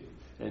 baby.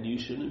 And you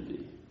shouldn't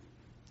be.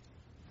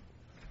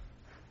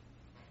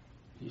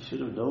 You should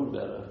have known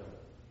better.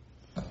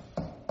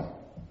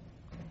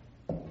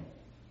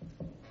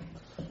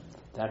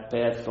 That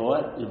bad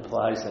thought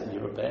implies that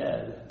you're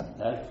bad.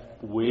 That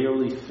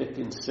wearily, thick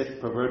and sick,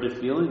 perverted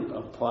feeling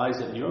implies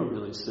that you're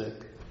really sick.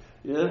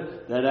 Yeah?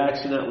 That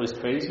action that was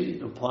crazy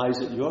implies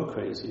that you're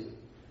crazy.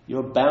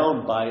 You're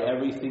bound by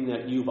everything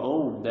that you've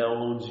owned now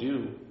owns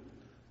you.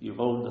 You've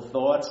owned the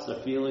thoughts,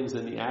 the feelings,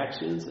 and the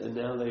actions, and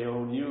now they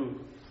own you.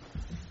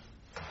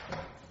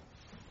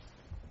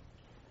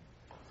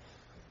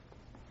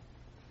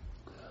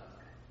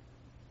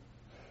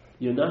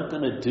 You're not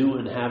going to do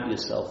and have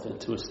yourself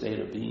into a state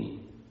of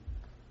being.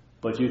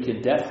 But you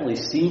can definitely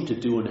seem to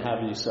do and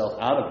have yourself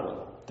out of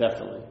one.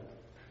 Definitely.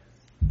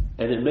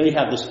 And it may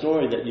have the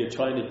story that you're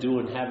trying to do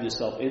and have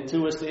yourself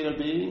into a state of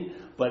being,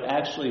 but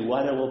actually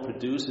what it will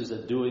produce is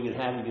a doing and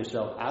having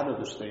yourself out of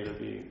the state of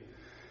being.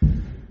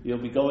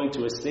 You'll be going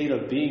to a state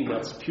of being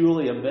that's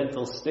purely a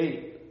mental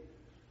state.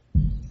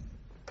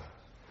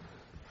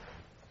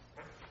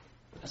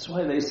 That's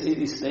why they say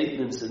these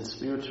statements in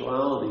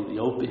spirituality, the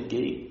open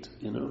gate,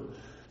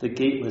 the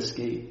gateless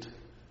gate.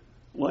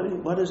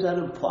 What does that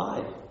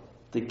imply?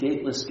 The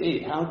gateless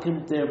gate. How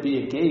can there be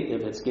a gate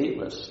if it's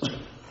gateless?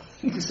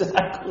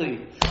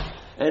 Exactly.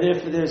 And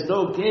if there's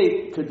no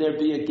gate, could there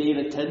be a gate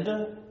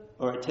attendant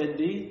or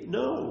attendee?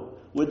 No.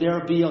 Would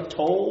there be a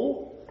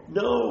toll?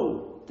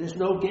 No. There's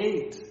no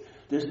gate.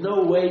 There's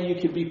no way you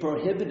can be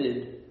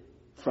prohibited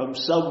from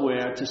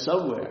somewhere to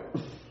somewhere.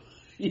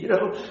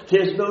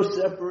 There's no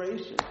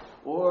separation.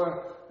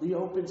 Or the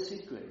open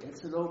secret.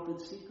 It's an open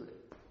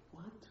secret.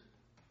 What?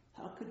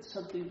 How could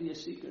something be a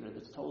secret if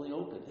it's totally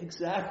open?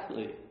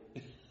 Exactly.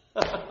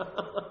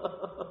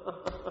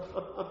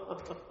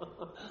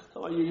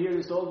 Oh, you hear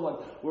this old one.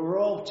 We're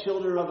all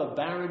children of a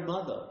barren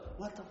mother.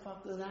 What the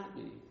fuck does that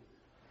mean?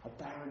 A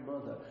barren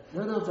mother.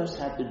 None of us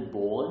have been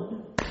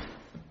born.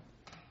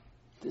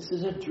 This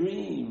is a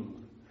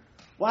dream.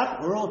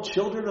 What? We're all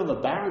children of a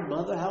barren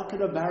mother? How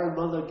can a barren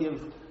mother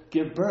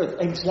give birth?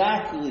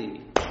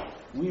 Exactly.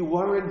 We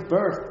weren't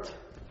birthed.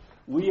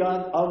 We are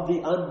of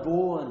the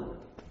unborn.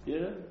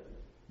 Yeah?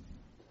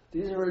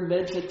 These are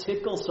meant to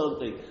tickle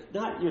something,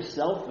 not your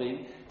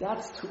selfing.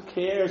 That's who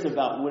cares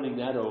about winning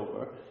that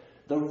over.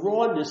 The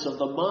rawness of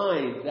the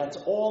mind that's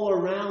all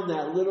around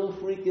that little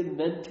freaking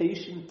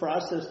mentation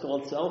process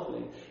called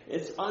selfing.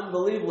 It's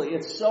unbelievable.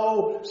 It's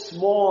so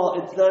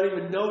small, it's not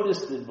even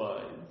noticed in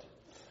mind.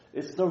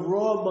 It's the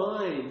raw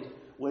mind.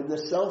 When the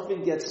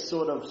selfing gets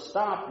sort of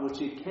stopped,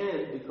 which it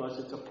can because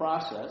it's a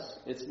process,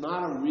 it's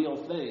not a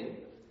real thing.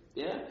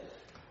 Yeah?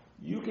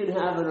 You can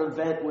have an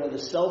event where the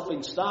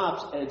selfing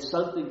stops and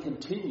something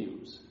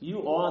continues.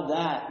 You are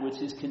that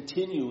which is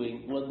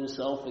continuing when the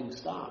selfing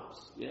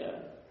stops.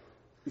 Yeah.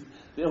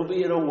 There'll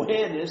be an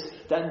awareness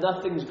that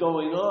nothing's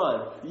going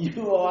on.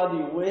 You are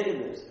the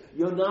awareness.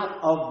 You're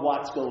not of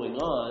what's going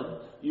on.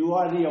 You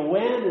are the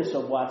awareness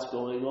of what's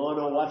going on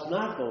or what's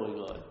not going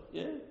on.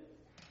 Yeah?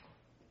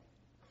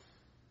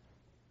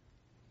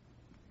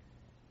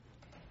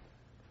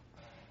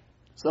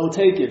 So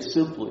take it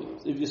simply.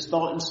 If you're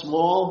starting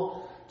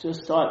small,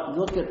 just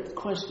look at,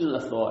 question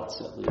the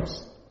thoughts at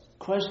least.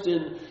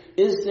 Question,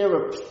 is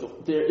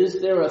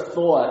there a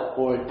thought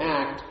or an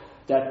act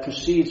that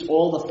precedes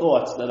all the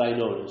thoughts that I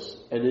notice?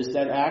 And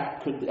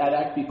could that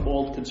act be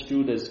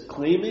construed as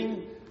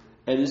claiming?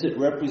 And is it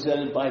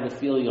represented by the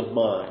feeling of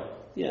mind?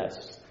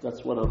 Yes,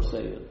 that's what I'm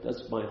saying.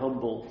 That's my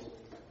humble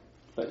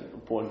thing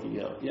I'm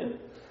pointing out, yeah?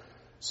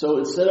 So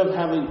instead of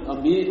having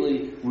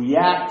immediately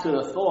react to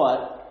the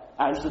thought,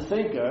 as the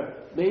thinker,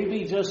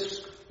 maybe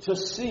just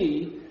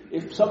see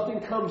if something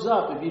comes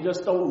up, if you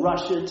just don't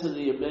rush into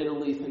the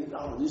mentally think,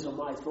 oh, these are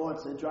my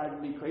thoughts, they're driving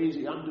me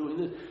crazy, I'm doing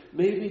this.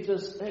 Maybe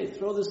just,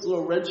 throw this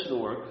little wrench in the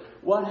work.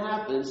 What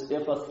happens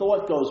if a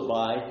thought goes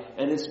by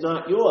and it's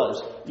not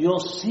yours? You'll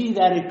see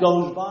that it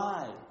goes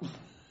by.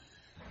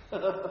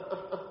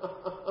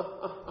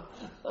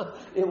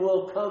 It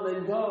will come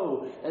and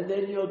go, and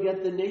then you'll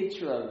get the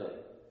nature of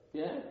it.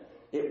 Yeah?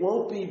 It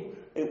won't be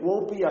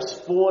a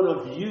spawn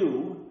of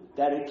you,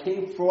 that it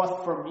came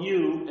forth from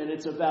you and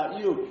it's about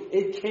you.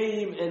 It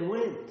came and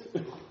went.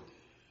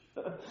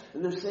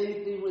 And the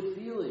same thing with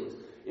feelings.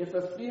 If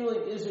a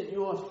feeling isn't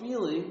your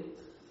feeling,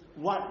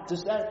 what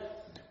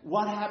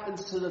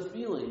happens to the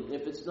feeling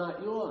if it's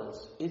not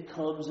yours? It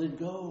comes and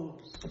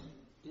goes.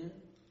 Yeah?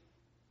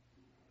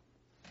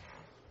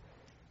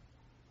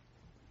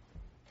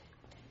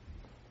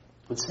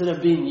 Instead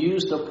of being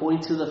used to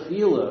point to the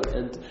feeler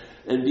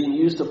and being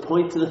used to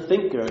point to the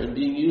thinker and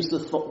being used to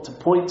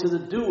point to the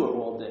doer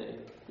all day.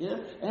 Yeah?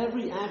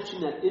 Every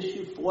action that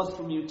issued forth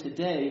from you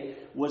today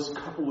was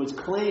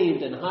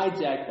claimed and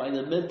hijacked by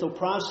the mental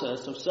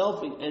process of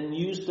selfing and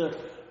used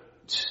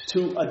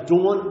to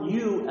adorn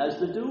you as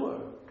the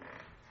doer.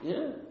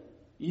 Yeah?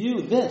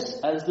 You, this,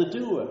 as the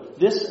doer.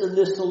 This and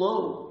this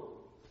alone.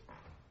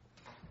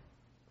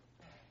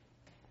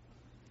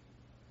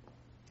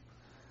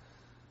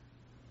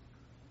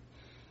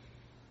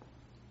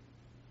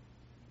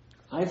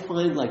 I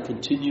find like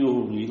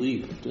continual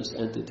relief just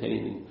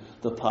entertaining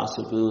the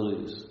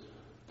possibilities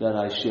that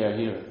I share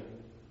here.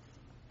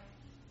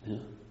 Yeah.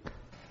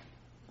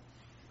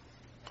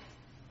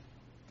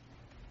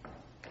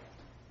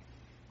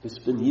 It's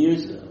been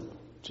years now,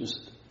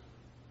 just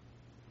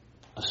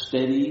a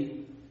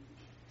steady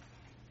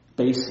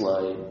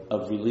baseline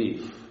of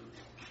relief.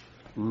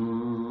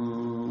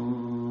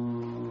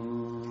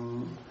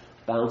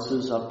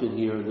 Bounces up in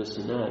here and this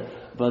and that.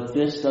 But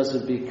this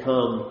doesn't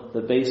become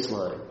the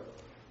baseline.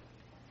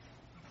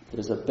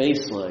 There's a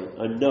baseline,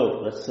 a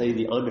note, let's say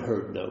the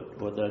unheard note,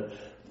 or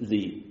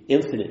the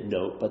infinite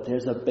note, but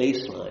there's a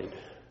baseline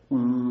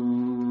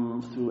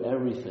through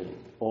everything.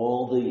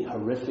 All the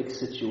horrific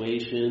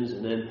situations,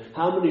 and then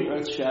how many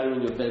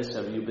earth-shattering events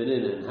have you been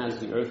in, and has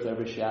the earth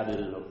ever shattered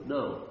in them?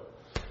 No.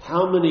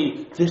 How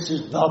many, this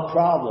is the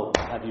problem,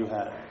 have you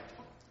had?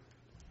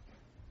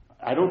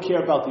 I don't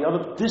care about the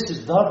other, this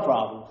is the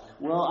problem.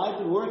 Well, I've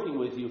been working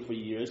with you for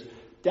years.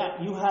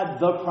 That you had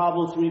the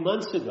problem 3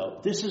 months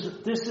ago. This is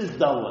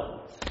the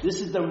one.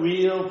 This is the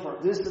real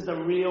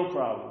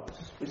problem.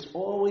 It's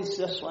always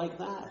just like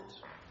that.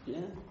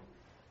 Yeah.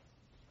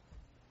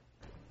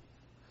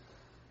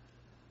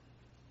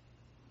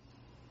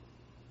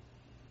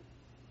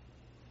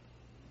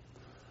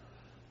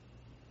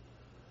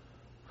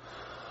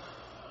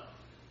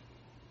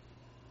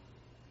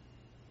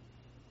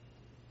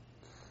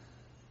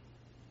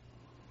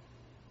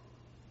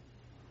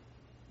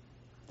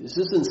 This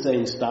isn't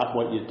saying stop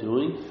what you're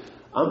doing.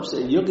 I'm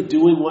saying you're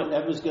doing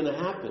whatever's going to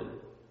happen.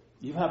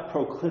 You have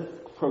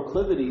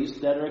proclivities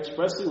that are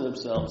expressing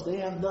themselves. They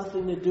have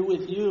nothing to do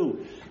with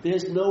you.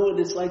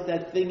 It's like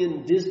that thing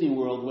in Disney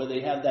World where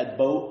they have that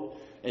boat,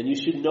 and you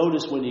should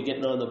notice when you're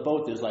getting on the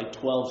boat, there's like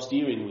 12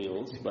 steering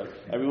wheels, but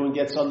everyone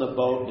gets on the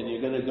boat and you're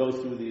going to go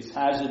through these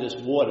hazardous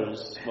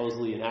waters,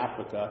 supposedly in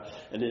Africa,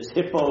 and there's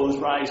hippos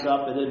rise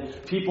up, and then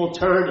people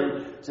turn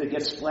and they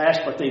get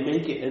splashed, but they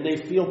make it, and they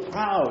feel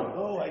proud.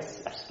 Oh, I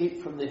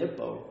escaped from the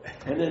hippo.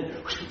 And then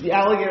the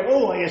alligator,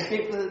 oh, I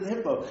escaped from the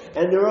hippo.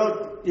 And they're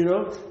all,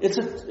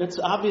 it's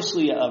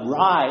obviously a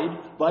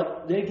ride,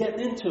 but they're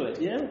getting into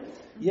it, yeah?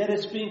 Yet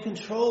it's being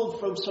controlled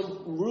from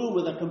some room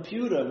with a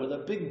computer with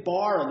a big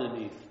bar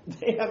underneath.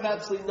 They have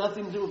absolutely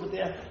nothing to do with it.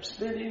 They're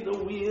spinning the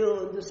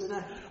wheel and this and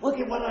that. Look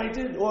at what I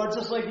did. Or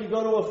just like you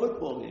go to a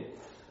football game.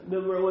 I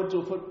remember I went to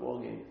a football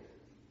game.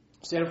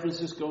 San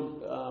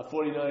Francisco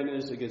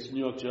 49ers against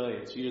New York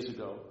Giants years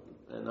ago.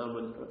 And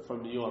I'm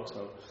from New York,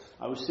 so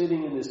I was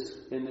sitting in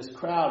this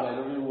crowd. I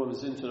don't know what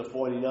was into the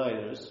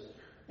 49ers,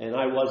 and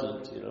I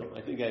wasn't,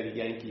 I think I had a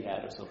Yankee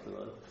hat or something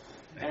on.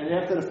 And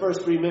after the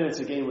first 3 minutes,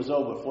 the game was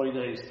over.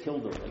 49ers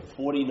killed them, like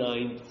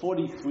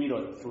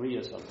 43-3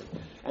 or something.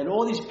 And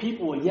all these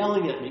people were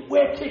yelling at me,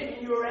 "We're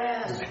kicking your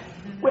ass!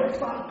 We're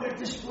fucking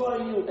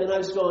destroying you!" And I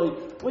was going,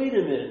 wait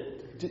a minute.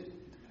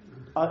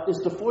 Is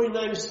the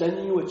 49ers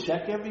sending you a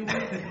check every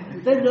week?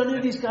 Then none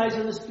of these guys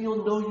on this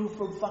field know you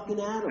from fucking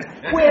Adam.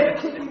 We're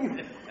kicking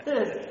you.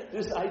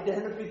 This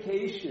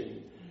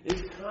identification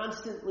is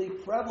constantly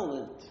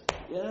prevalent.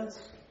 Yes?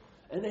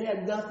 And they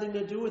had nothing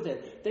to do with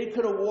it. They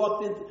could have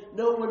walked in.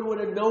 No one would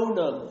have known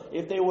them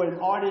if they were an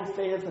ardent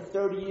fan for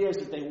 30 years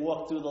if they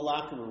walked through the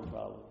locker room,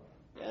 probably.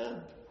 Yeah?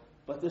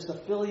 But this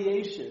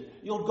affiliation,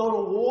 you'll go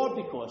to war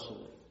because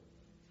of it.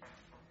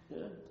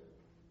 Yeah?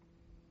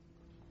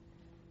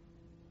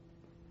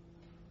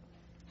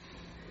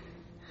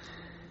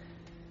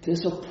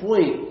 There's a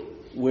point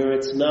where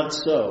it's not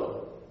so.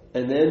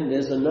 And then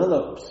there's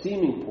another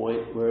seeming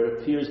point where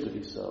it appears to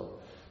be so.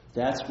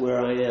 That's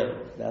where I am.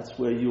 That's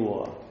where you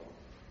are.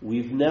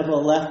 We've never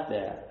left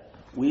that.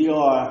 We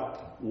are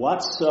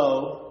what's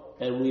so,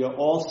 and we are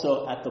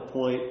also at the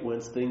point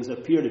when things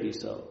appear to be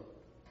so.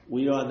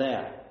 We are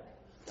that.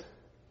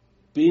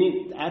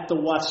 Being at the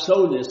what's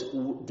so-ness,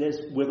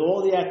 with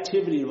all the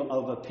activity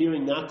of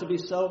appearing not to be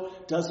so,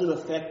 doesn't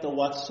affect the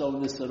what's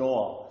so-ness at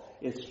all.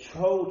 It's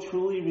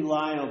truly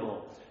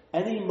reliable.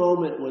 Any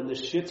moment when the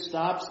shit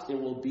stops, it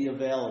will be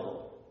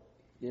available.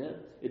 Yeah?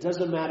 It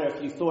doesn't matter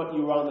if you thought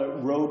you were on the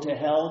road to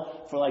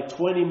hell for like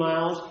 20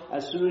 miles.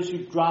 As soon as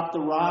you drop the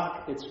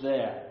rock, it's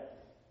there.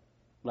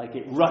 Like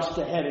it rushed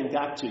ahead and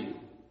got to you.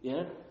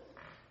 Yeah?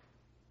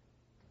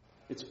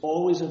 It's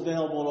always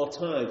available at all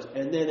times.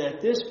 And then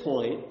at this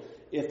point,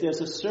 if there's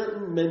a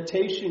certain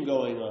mentation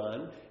going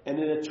on, and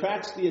it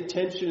attracts the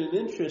attention and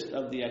interest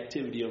of the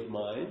activity of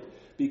mind,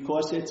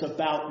 because it's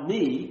about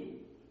me,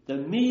 the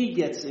me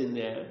gets in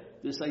there,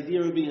 this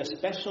idea of being a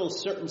special,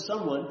 certain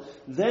someone,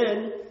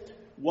 then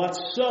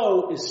what's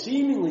so is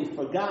seemingly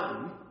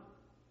forgotten,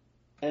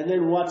 and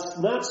then what's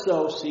not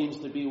so seems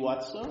to be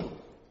what's so.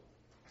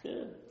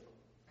 Yeah.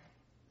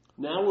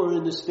 Now we're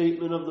in the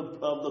statement of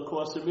the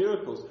Course of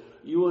Miracles.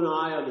 You and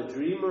I are the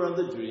dreamer of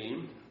the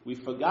dream. We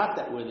forgot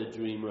that we're the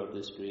dreamer of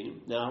this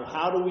dream. Now,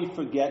 how do we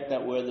forget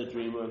that we're the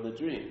dreamer of the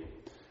dream?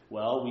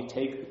 Well, we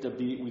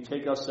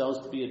take ourselves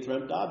to be a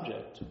dreamt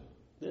object.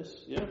 This,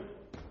 yeah.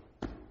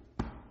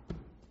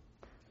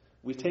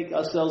 We take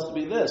ourselves to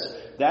be this.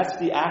 That's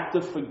the act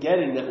of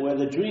forgetting that we're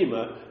the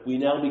dreamer. We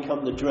now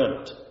become the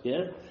dreamt.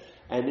 Yeah?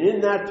 And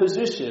in that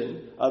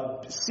position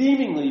of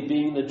seemingly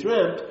being the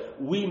dreamt,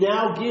 we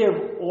now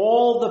give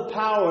all the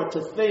power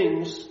to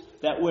things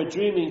that we're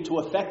dreaming to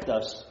affect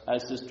us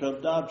as this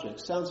dreamt object.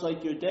 Sounds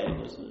like your day,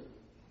 doesn't it?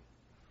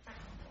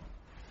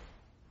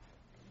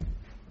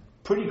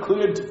 Pretty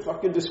clear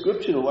fucking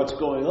description of what's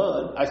going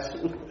on.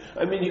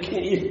 I mean, you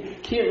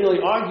can't really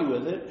argue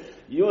with it.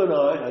 You and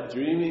I are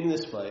dreaming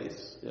this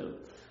place. You know.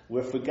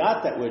 We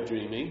forgot that we're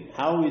dreaming.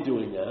 How are we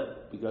doing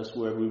that? Because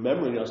we're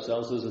remembering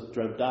ourselves as a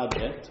dreamt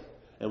object,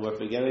 and we're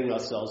forgetting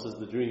ourselves as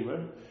the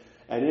dreamer.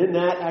 And in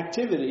that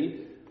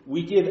activity,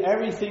 we give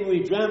everything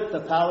we dreamt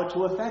the power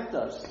to affect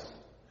us.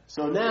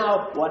 So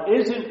now, what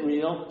isn't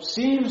real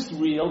seems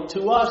real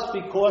to us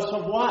because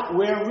of what?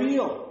 We're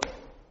real.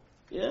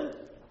 Yeah?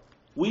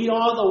 We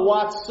are the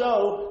what's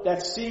so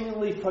that's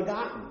seemingly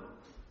forgotten.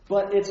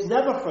 But it's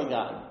never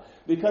forgotten.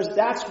 Because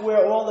that's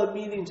where all the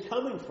meaning's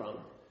coming from.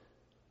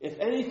 If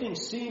anything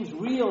seems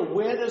real,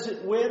 where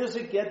does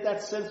it get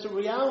that sense of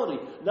reality?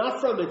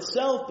 Not from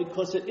itself,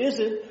 because it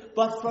isn't,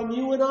 but from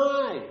you and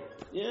I.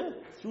 Yeah?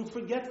 Through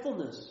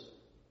forgetfulness.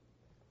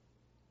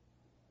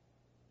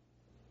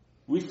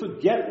 We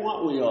forget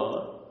what we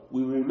are,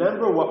 we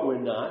remember what we're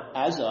not,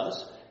 as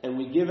us, and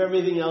we give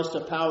everything else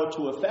the power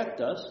to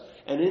affect us,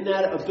 and in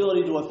that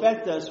ability to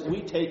affect us,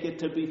 we take it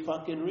to be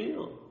fucking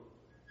real.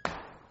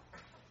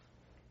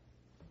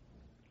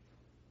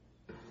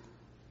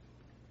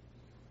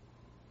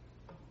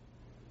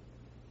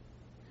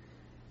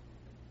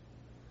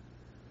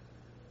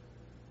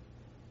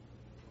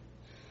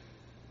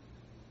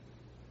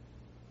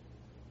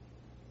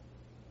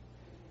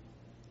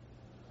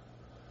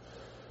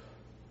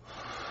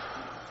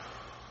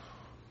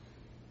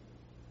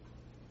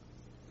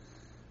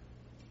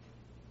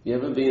 You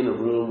ever be in a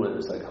room where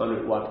there's like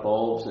 100-watt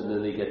bulbs and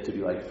then they get to be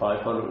like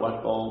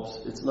 500-watt bulbs?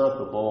 It's not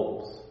the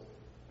bulbs.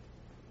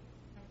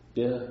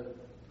 Yeah.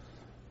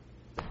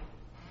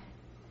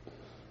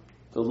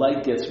 The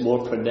light gets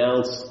more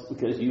pronounced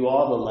because you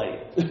are the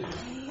light.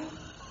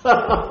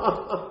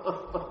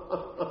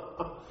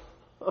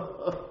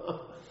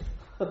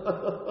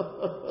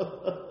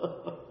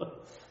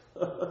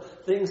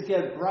 things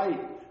get bright.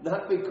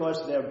 Not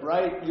because they're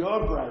bright,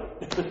 you're bright.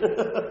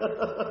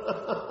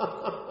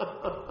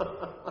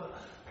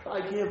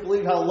 I can't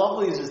believe how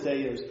lovely this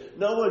day is.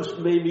 No one's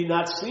maybe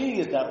not seeing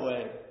it that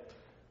way.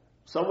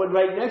 Someone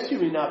right next to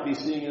you may not be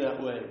seeing it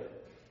that way.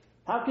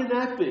 How can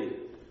that be?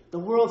 The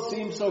world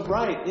seems so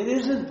bright. It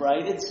isn't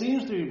bright. It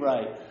seems to be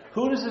bright.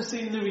 Who does it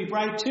seem to be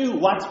bright to?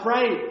 What's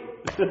bright?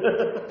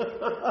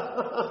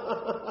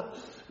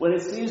 When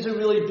it seems to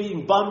really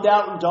be bummed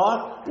out and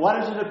dark,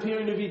 what is it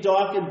appearing to be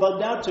dark and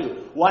bummed out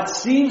to? What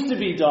seems to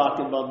be dark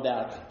and bummed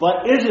out,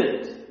 but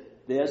isn't.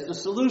 There's the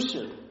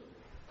solution.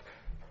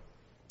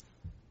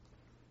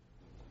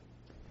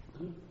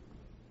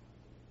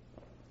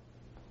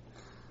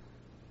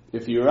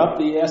 If you're up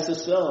the ass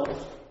yourself,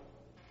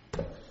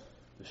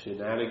 the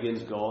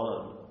shenanigans go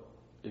on.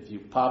 If you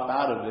pop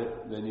out of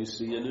it, then you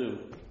see anew.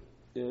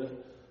 Yeah?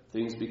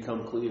 Things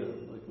become clear.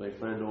 Like my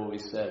friend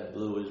always said,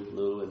 blue is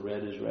blue and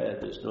red is red.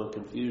 There's no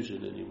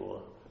confusion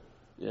anymore.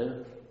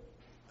 Yeah?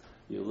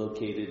 You're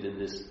located in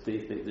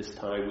this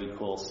time we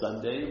call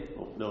Sunday.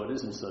 Oh, no, it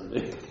isn't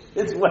Sunday.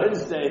 It's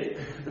Wednesday,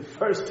 the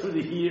first of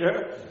the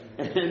year.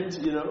 And,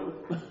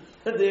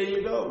 there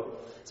you go.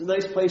 It's a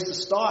nice place to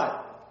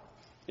start.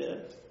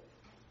 Yeah.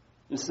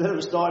 Instead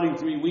of starting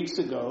 3 weeks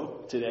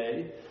ago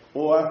today,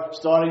 or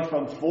starting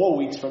from 4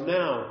 weeks from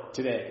now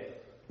today.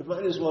 You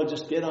might as well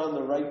just get on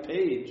the right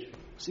page.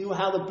 See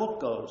how the book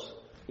goes.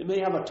 It may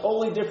have a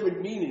totally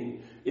different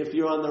meaning if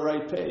you're on the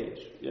right page.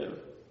 Yeah.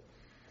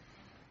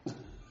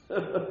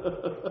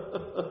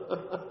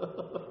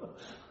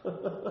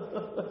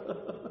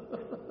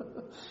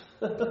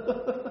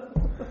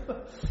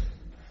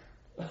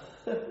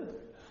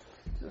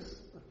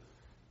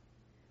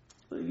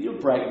 You're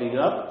brightening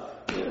up.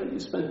 Yeah, you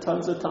spend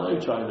tons of time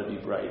trying to be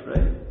bright,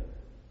 right?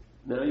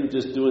 Now you're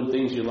just doing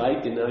things you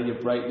like, and now you're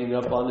brightening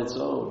up on its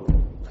own.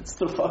 That's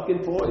the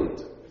fucking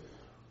point.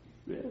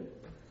 Yeah.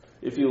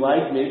 If you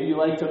like, maybe you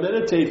like to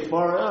meditate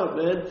far out,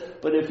 man.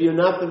 But if you're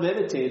not the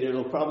meditator,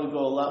 it'll probably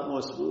go a lot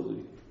more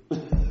smoothly.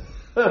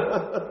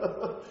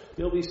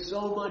 There'll be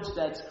so much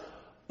that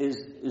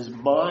is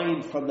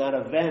mined from that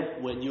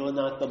event when you're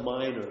not the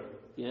miner.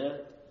 Yeah?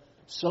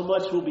 So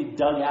much will be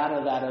dug out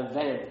of that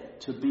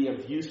event to be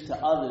of use to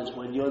others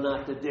when you're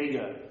not the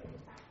digger.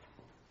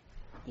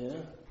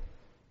 Yeah?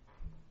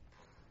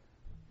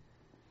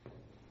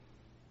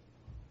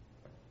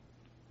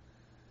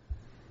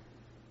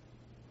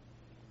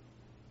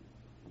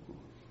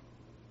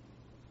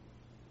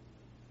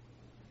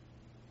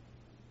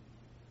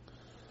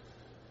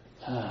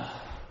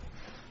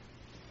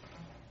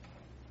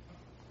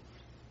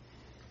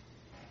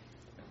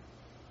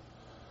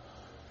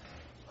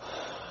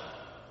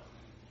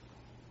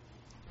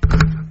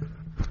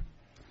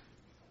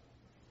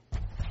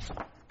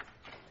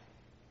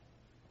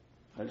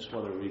 I just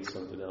want to read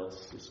something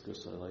else just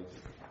because I like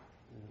it.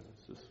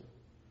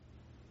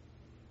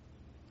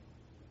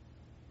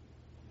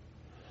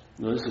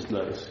 Yeah, this is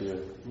nice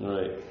here. All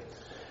right.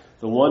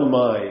 The one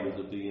mind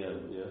at the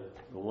end, yeah?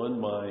 The one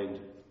mind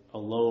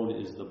alone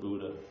is the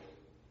Buddha.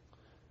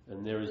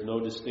 And there is no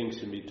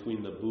distinction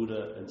between the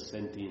Buddha and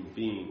sentient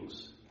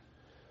beings.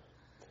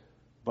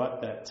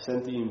 But that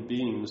sentient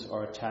beings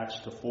are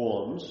attached to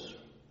forms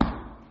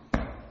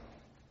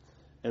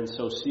and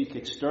so seek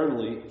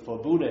externally for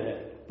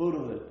Buddhahood.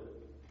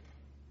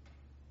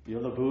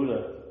 You're the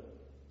Buddha.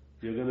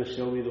 You're going to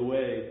show me the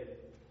way.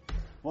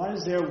 Why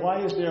is there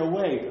a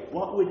way?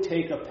 What would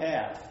take a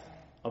path?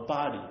 A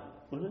body,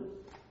 wouldn't it?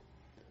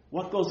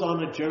 What goes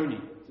on a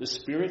journey? Does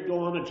spirit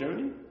go on a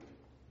journey?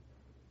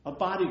 A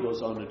body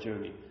goes on a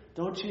journey.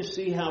 Don't you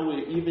see how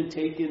we've even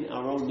taken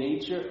our own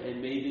nature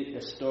and made it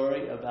a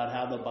story about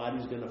how the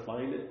body's going to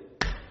find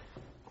it?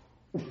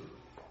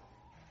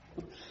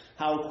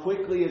 How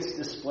quickly it's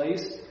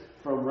displaced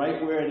from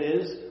right where it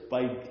is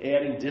by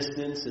adding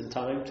distance and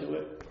time to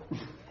it.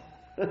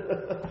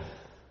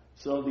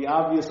 So the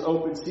obvious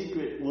open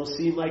secret will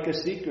seem like a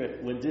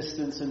secret when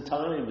distance and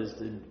time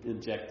is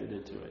injected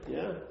into it.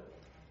 Yeah?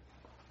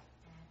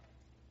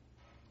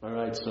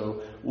 Alright,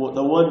 so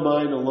the one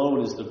mind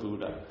alone is the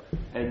Buddha.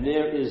 And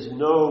there is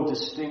no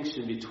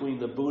distinction between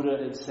the Buddha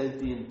and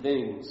sentient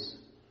things.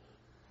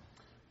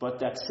 But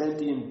that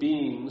sentient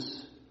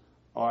beings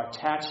are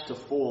attached to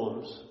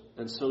forms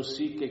and so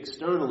seek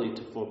externally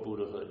for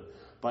Buddhahood.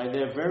 By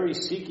their very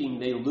seeking,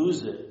 they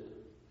lose it.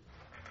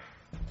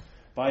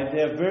 By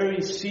their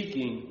very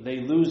seeking,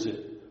 they lose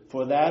it.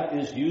 For that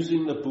is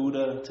using the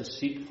Buddha to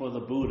seek for the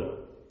Buddha.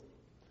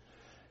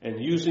 And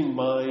using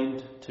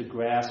mind to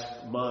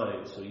grasp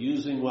mind. So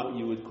using what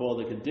you would call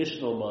the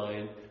conditional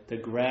mind to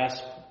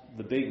grasp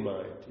the big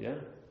mind. Yeah?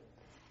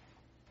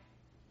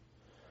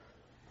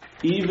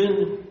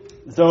 Even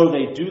though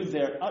they do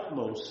their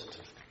utmost,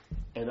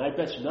 and I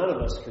bet you none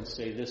of us can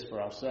say this for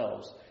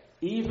ourselves,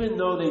 even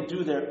though they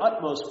do their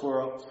utmost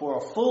for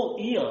a full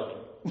eon,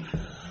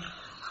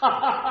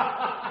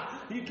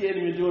 you can't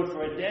even do it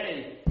for a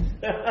day.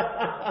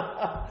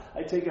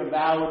 I take a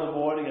vow in the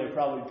morning, I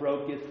probably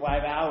broke it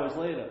 5 hours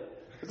later.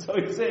 So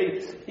he's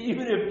saying,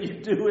 even if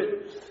you do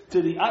it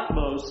to the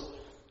utmost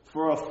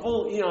for a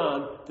full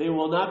eon, they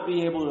will not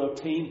be able to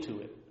attain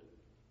to it.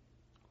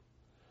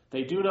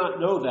 They do not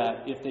know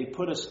that if they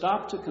put a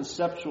stop to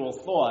conceptual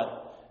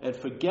thought and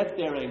forget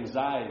their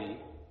anxiety,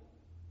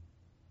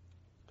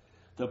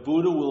 the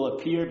Buddha will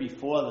appear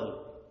before them.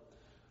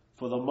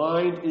 For the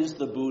mind is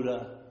the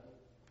Buddha.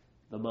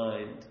 The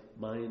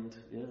mind,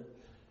 yeah.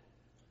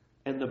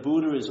 And the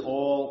Buddha is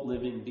all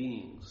living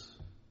beings.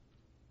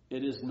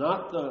 It is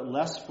not the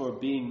less for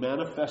being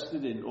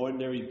manifested in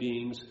ordinary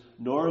beings,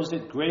 nor is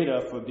it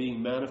greater for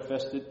being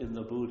manifested in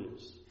the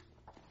Buddhas.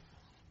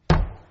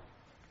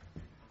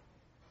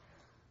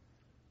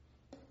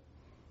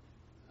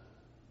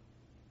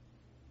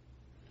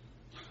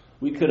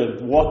 We could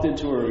have walked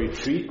into a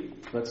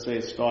retreat, let's say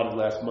it started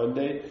last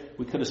Monday,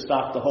 we could have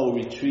stopped the whole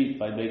retreat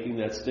by making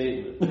that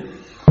statement.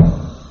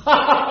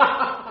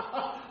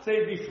 So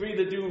you'd be free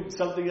to do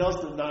something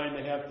else in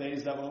 9.5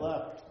 days that were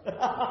left.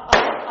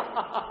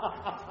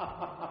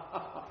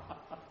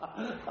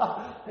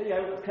 Hey,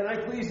 can I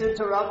please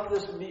interrupt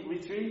this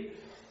retreat?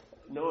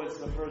 No, it's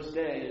the first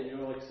day and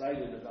you're all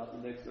excited about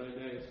the next 9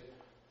 days.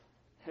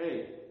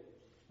 Hey,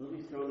 let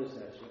me throw this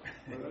at you.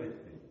 All right?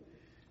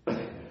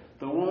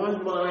 The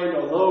one mind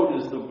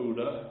alone is the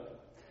Buddha,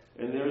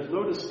 and there is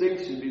no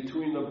distinction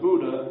between the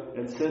Buddha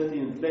and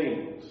sentient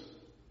things.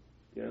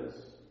 Yes,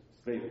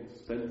 things,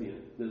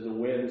 sentient. There's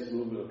awareness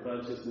moving,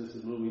 consciousness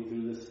is moving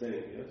through this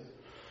thing, yes?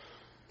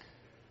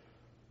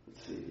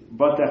 Let's see.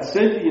 But that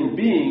sentient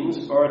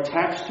beings are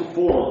attached to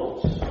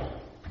forms.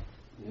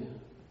 Yeah.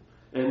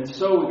 And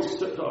so,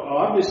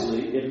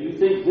 obviously, if you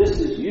think this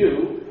is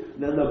you,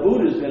 then the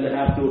Buddha is going to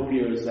have to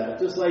appear as that.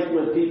 Just like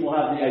when people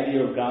have the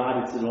idea of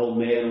God, it's an old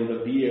man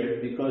with a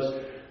beard, because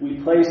we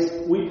place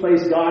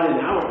God in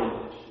our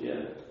image.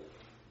 Yeah,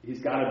 He's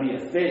got to be a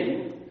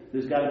thing.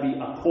 There's got to be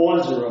a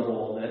causer of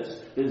all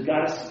this. There's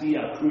got to be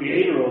a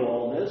creator of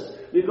all this.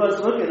 Because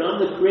look, I'm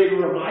the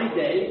creator of my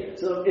day.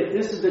 So if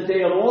this is the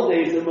day of all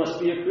days, there must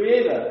be a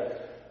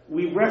creator.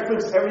 We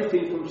reference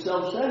everything from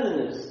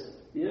self-centeredness.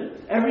 Yeah,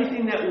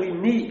 everything that we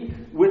meet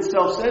with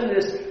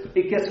self-centeredness,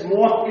 it gets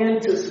morphed in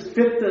to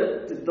fit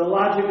the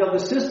logic of the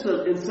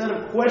system. Instead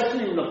of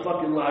questioning the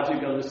fucking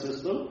logic of the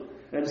system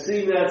and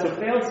seeing that it's a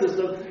failed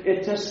system,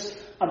 it just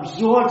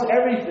absorbs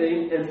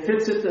everything and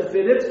fits it to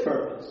fit its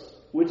purpose,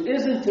 which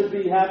isn't to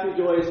be happy,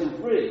 joyous, and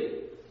free.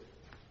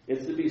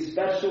 It's to be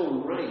special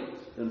and right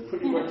and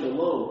pretty much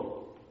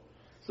alone.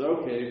 So,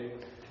 okay.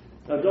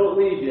 Now, don't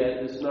leave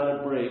yet. It's not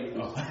a break.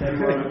 It's 10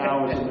 more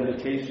hours of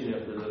meditation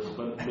after this,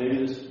 but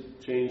maybe this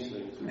change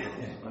things.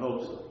 I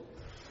hope so.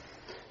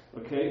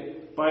 Okay?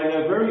 By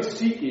their very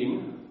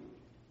seeking,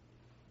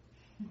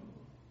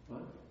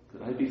 what?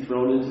 Could I be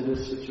thrown into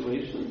this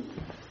situation?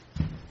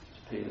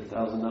 Just paid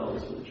 $1,000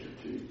 for this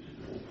retreat.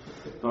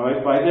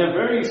 Alright, by their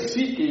very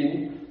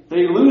seeking,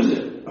 they lose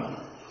it.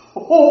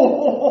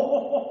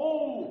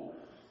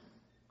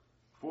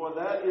 For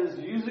that is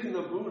using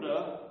the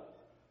Buddha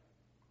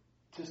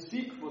to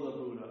seek for the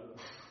Buddha,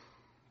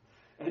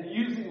 and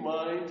using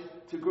mind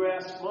to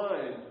grasp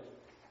mind,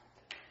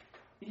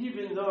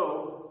 even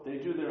though they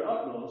do their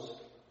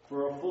utmost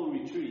for a full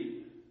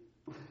retreat.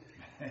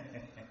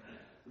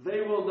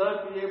 They will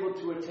not be able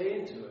to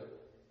attain to it.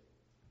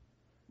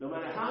 No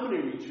matter how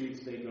many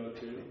retreats they go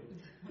to,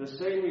 the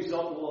same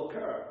result will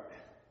occur.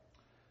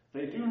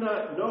 They do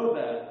not know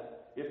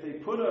that if they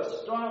put a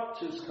stop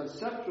to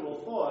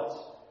conceptual thoughts,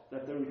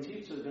 that the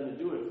retreats are going to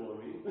do it for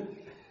me.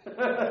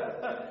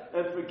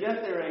 And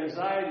forget their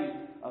anxiety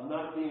of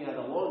not being at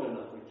a long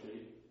enough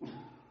retreat.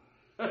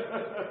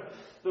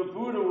 The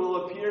Buddha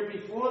will appear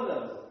before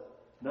them,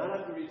 not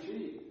at the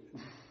retreat.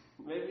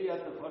 Maybe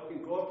at the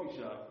fucking coffee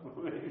shop.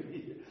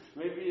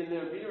 Maybe in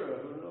their mirror,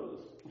 who knows?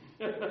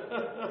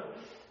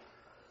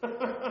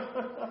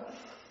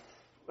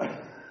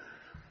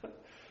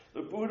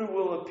 The Buddha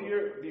will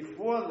appear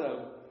before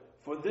them,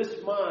 for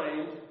this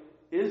mind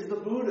is the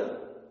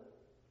Buddha.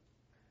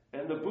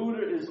 And the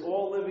Buddha is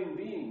all living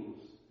beings.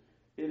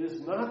 It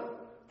is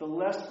not the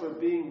less for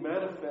being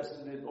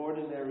manifested in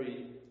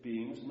ordinary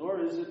beings, nor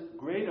is it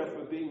greater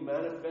for being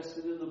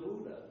manifested in the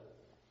Buddha.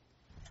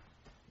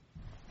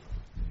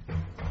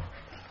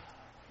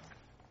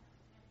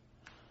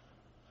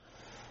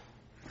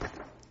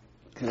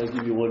 Can I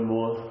give you one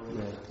more?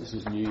 Yeah, this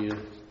is New Year.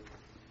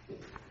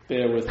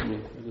 Bear with me.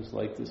 I just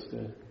like this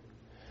guy.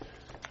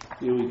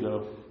 Here we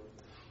go.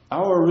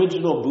 Our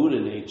original Buddha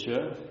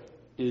nature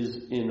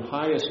is in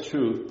highest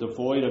truth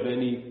devoid of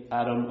any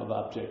atom of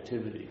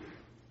objectivity.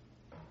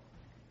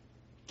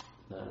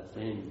 Not a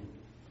thing.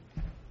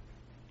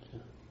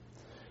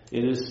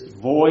 It is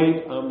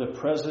void,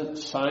 omnipresent,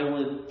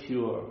 silent,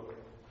 pure.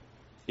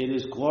 It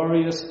is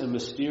glorious and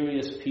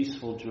mysterious,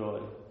 peaceful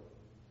joy.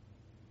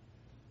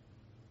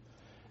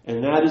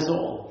 And that is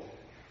all.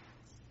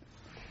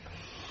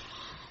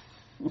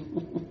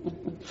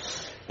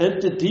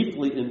 Enter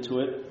deeply into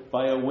it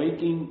by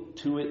awaking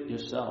to it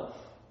yourself.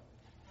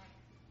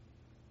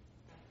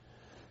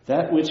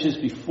 That which is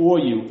before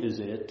you is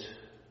it.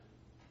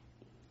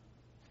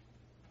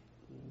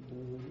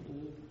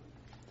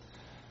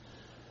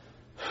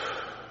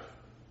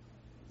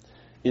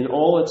 in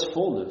all its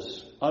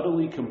fullness,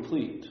 utterly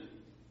complete.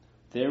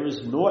 There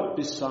is naught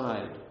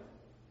beside.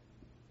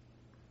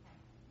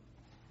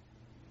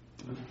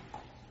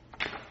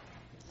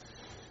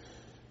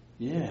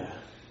 Yeah.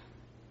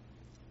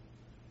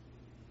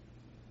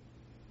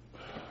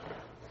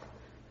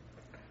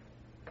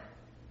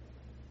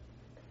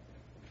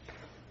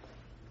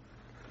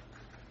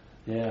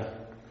 Yeah.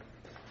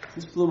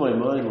 This blew my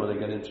mind when I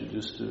got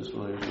introduced to this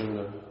when I was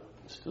younger.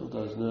 It still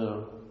does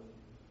now.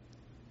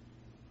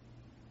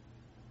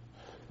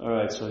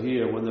 Alright, so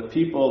here, when the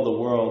people of the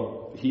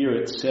world hear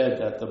it said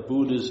that the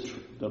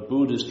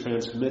Buddhas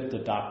transmit the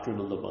doctrine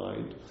of the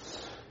mind,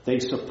 they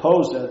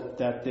suppose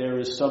that there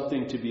is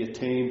something to be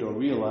attained or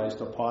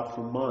realized apart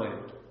from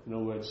mind. In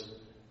other words,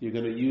 you're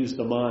going to use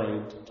the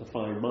mind to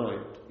find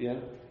mind. Yeah?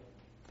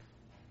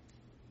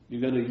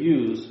 You're going to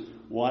use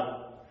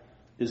what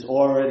is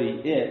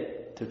already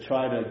it to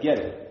try to get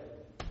it.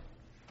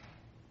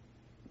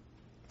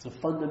 It's a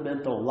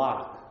fundamental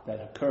lock that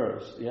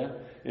occurs. Yeah?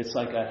 It's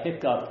like a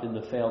hiccup in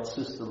the failed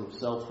system of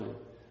selfing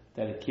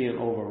that it can't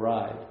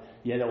override.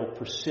 Yet it will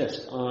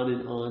persist on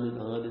and on and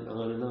on and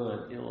on and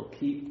on. It will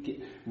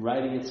keep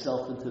writing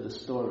itself into the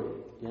story.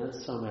 Yeah,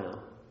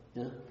 somehow.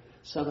 Yeah,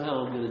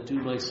 somehow I'm going to do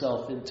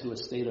myself into a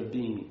state of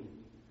being.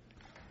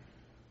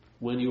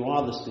 When you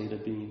are the state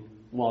of being,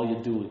 while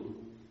you're doing.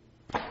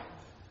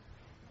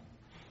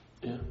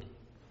 Yeah.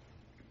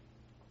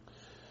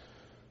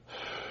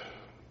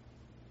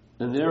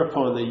 And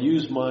thereupon they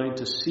use mind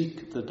to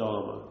seek the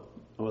Dharma,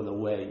 or the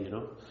way,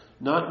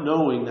 not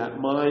knowing that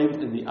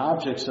mind and the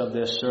objects of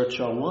their search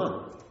are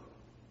one.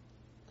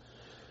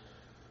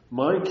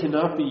 Mind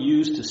cannot be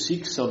used to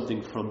seek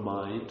something from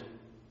mind,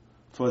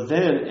 for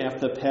then,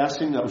 after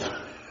passing of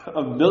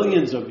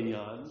millions of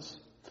eons,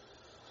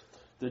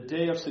 the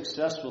day of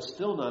success will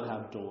still not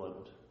have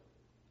dawned.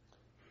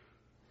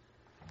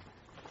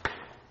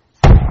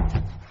 To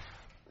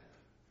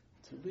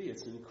me,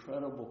 it's an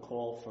incredible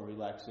call for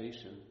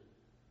relaxation.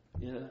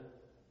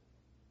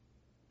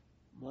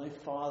 My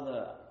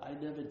father, I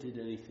never did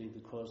anything to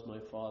cause my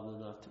father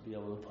not to be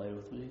able to play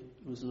with me.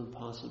 It was an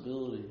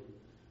impossibility.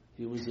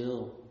 He was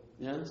ill.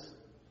 Yes?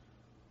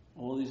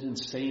 All these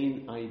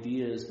insane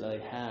ideas that I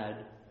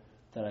had,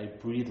 that I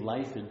breathed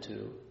life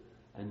into.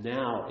 And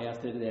now,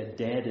 after they're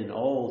dead and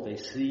old, they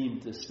seem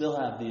to still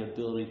have the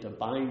ability to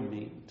bind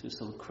me to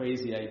some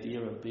crazy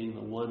idea of being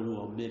the one who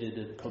omitted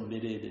and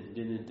committed and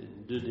didn't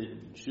and did it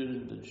and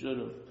shouldn't and should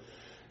have.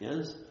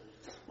 Yes?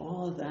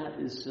 All of that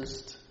is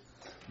just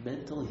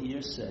mental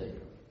hearsay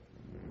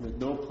with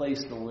no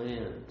place to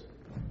land.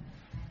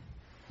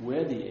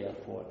 We're the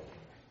airport.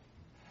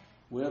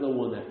 We're the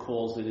one that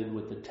calls it in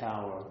with the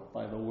tower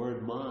by the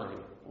word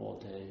mine all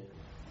day.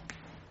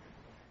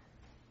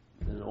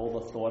 And all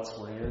the thoughts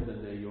land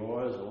and they're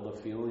yours, all the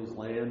feelings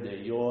land, they're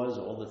yours,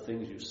 all the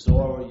things you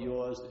saw are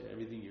yours,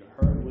 everything you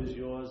heard was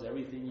yours,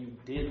 everything you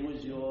did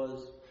was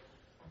yours.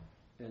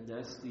 And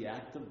that's the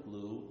act of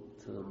glue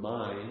to the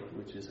mind,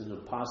 which is an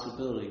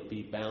impossibility,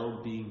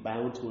 being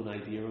bound to an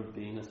idea of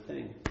being a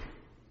thing.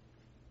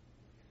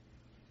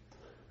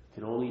 It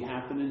can only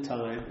happen in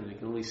time, and it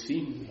can only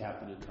seem to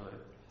happen in time.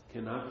 It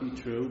cannot be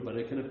true, but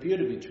it can appear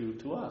to be true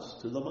to us,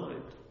 to the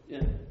mind.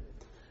 Yeah.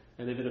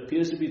 And if it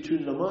appears to be true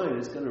to the mind,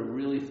 it's going to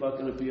really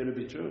fucking appear to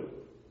be true.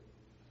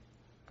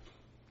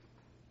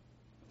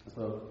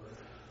 So,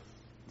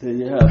 there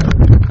you have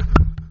it.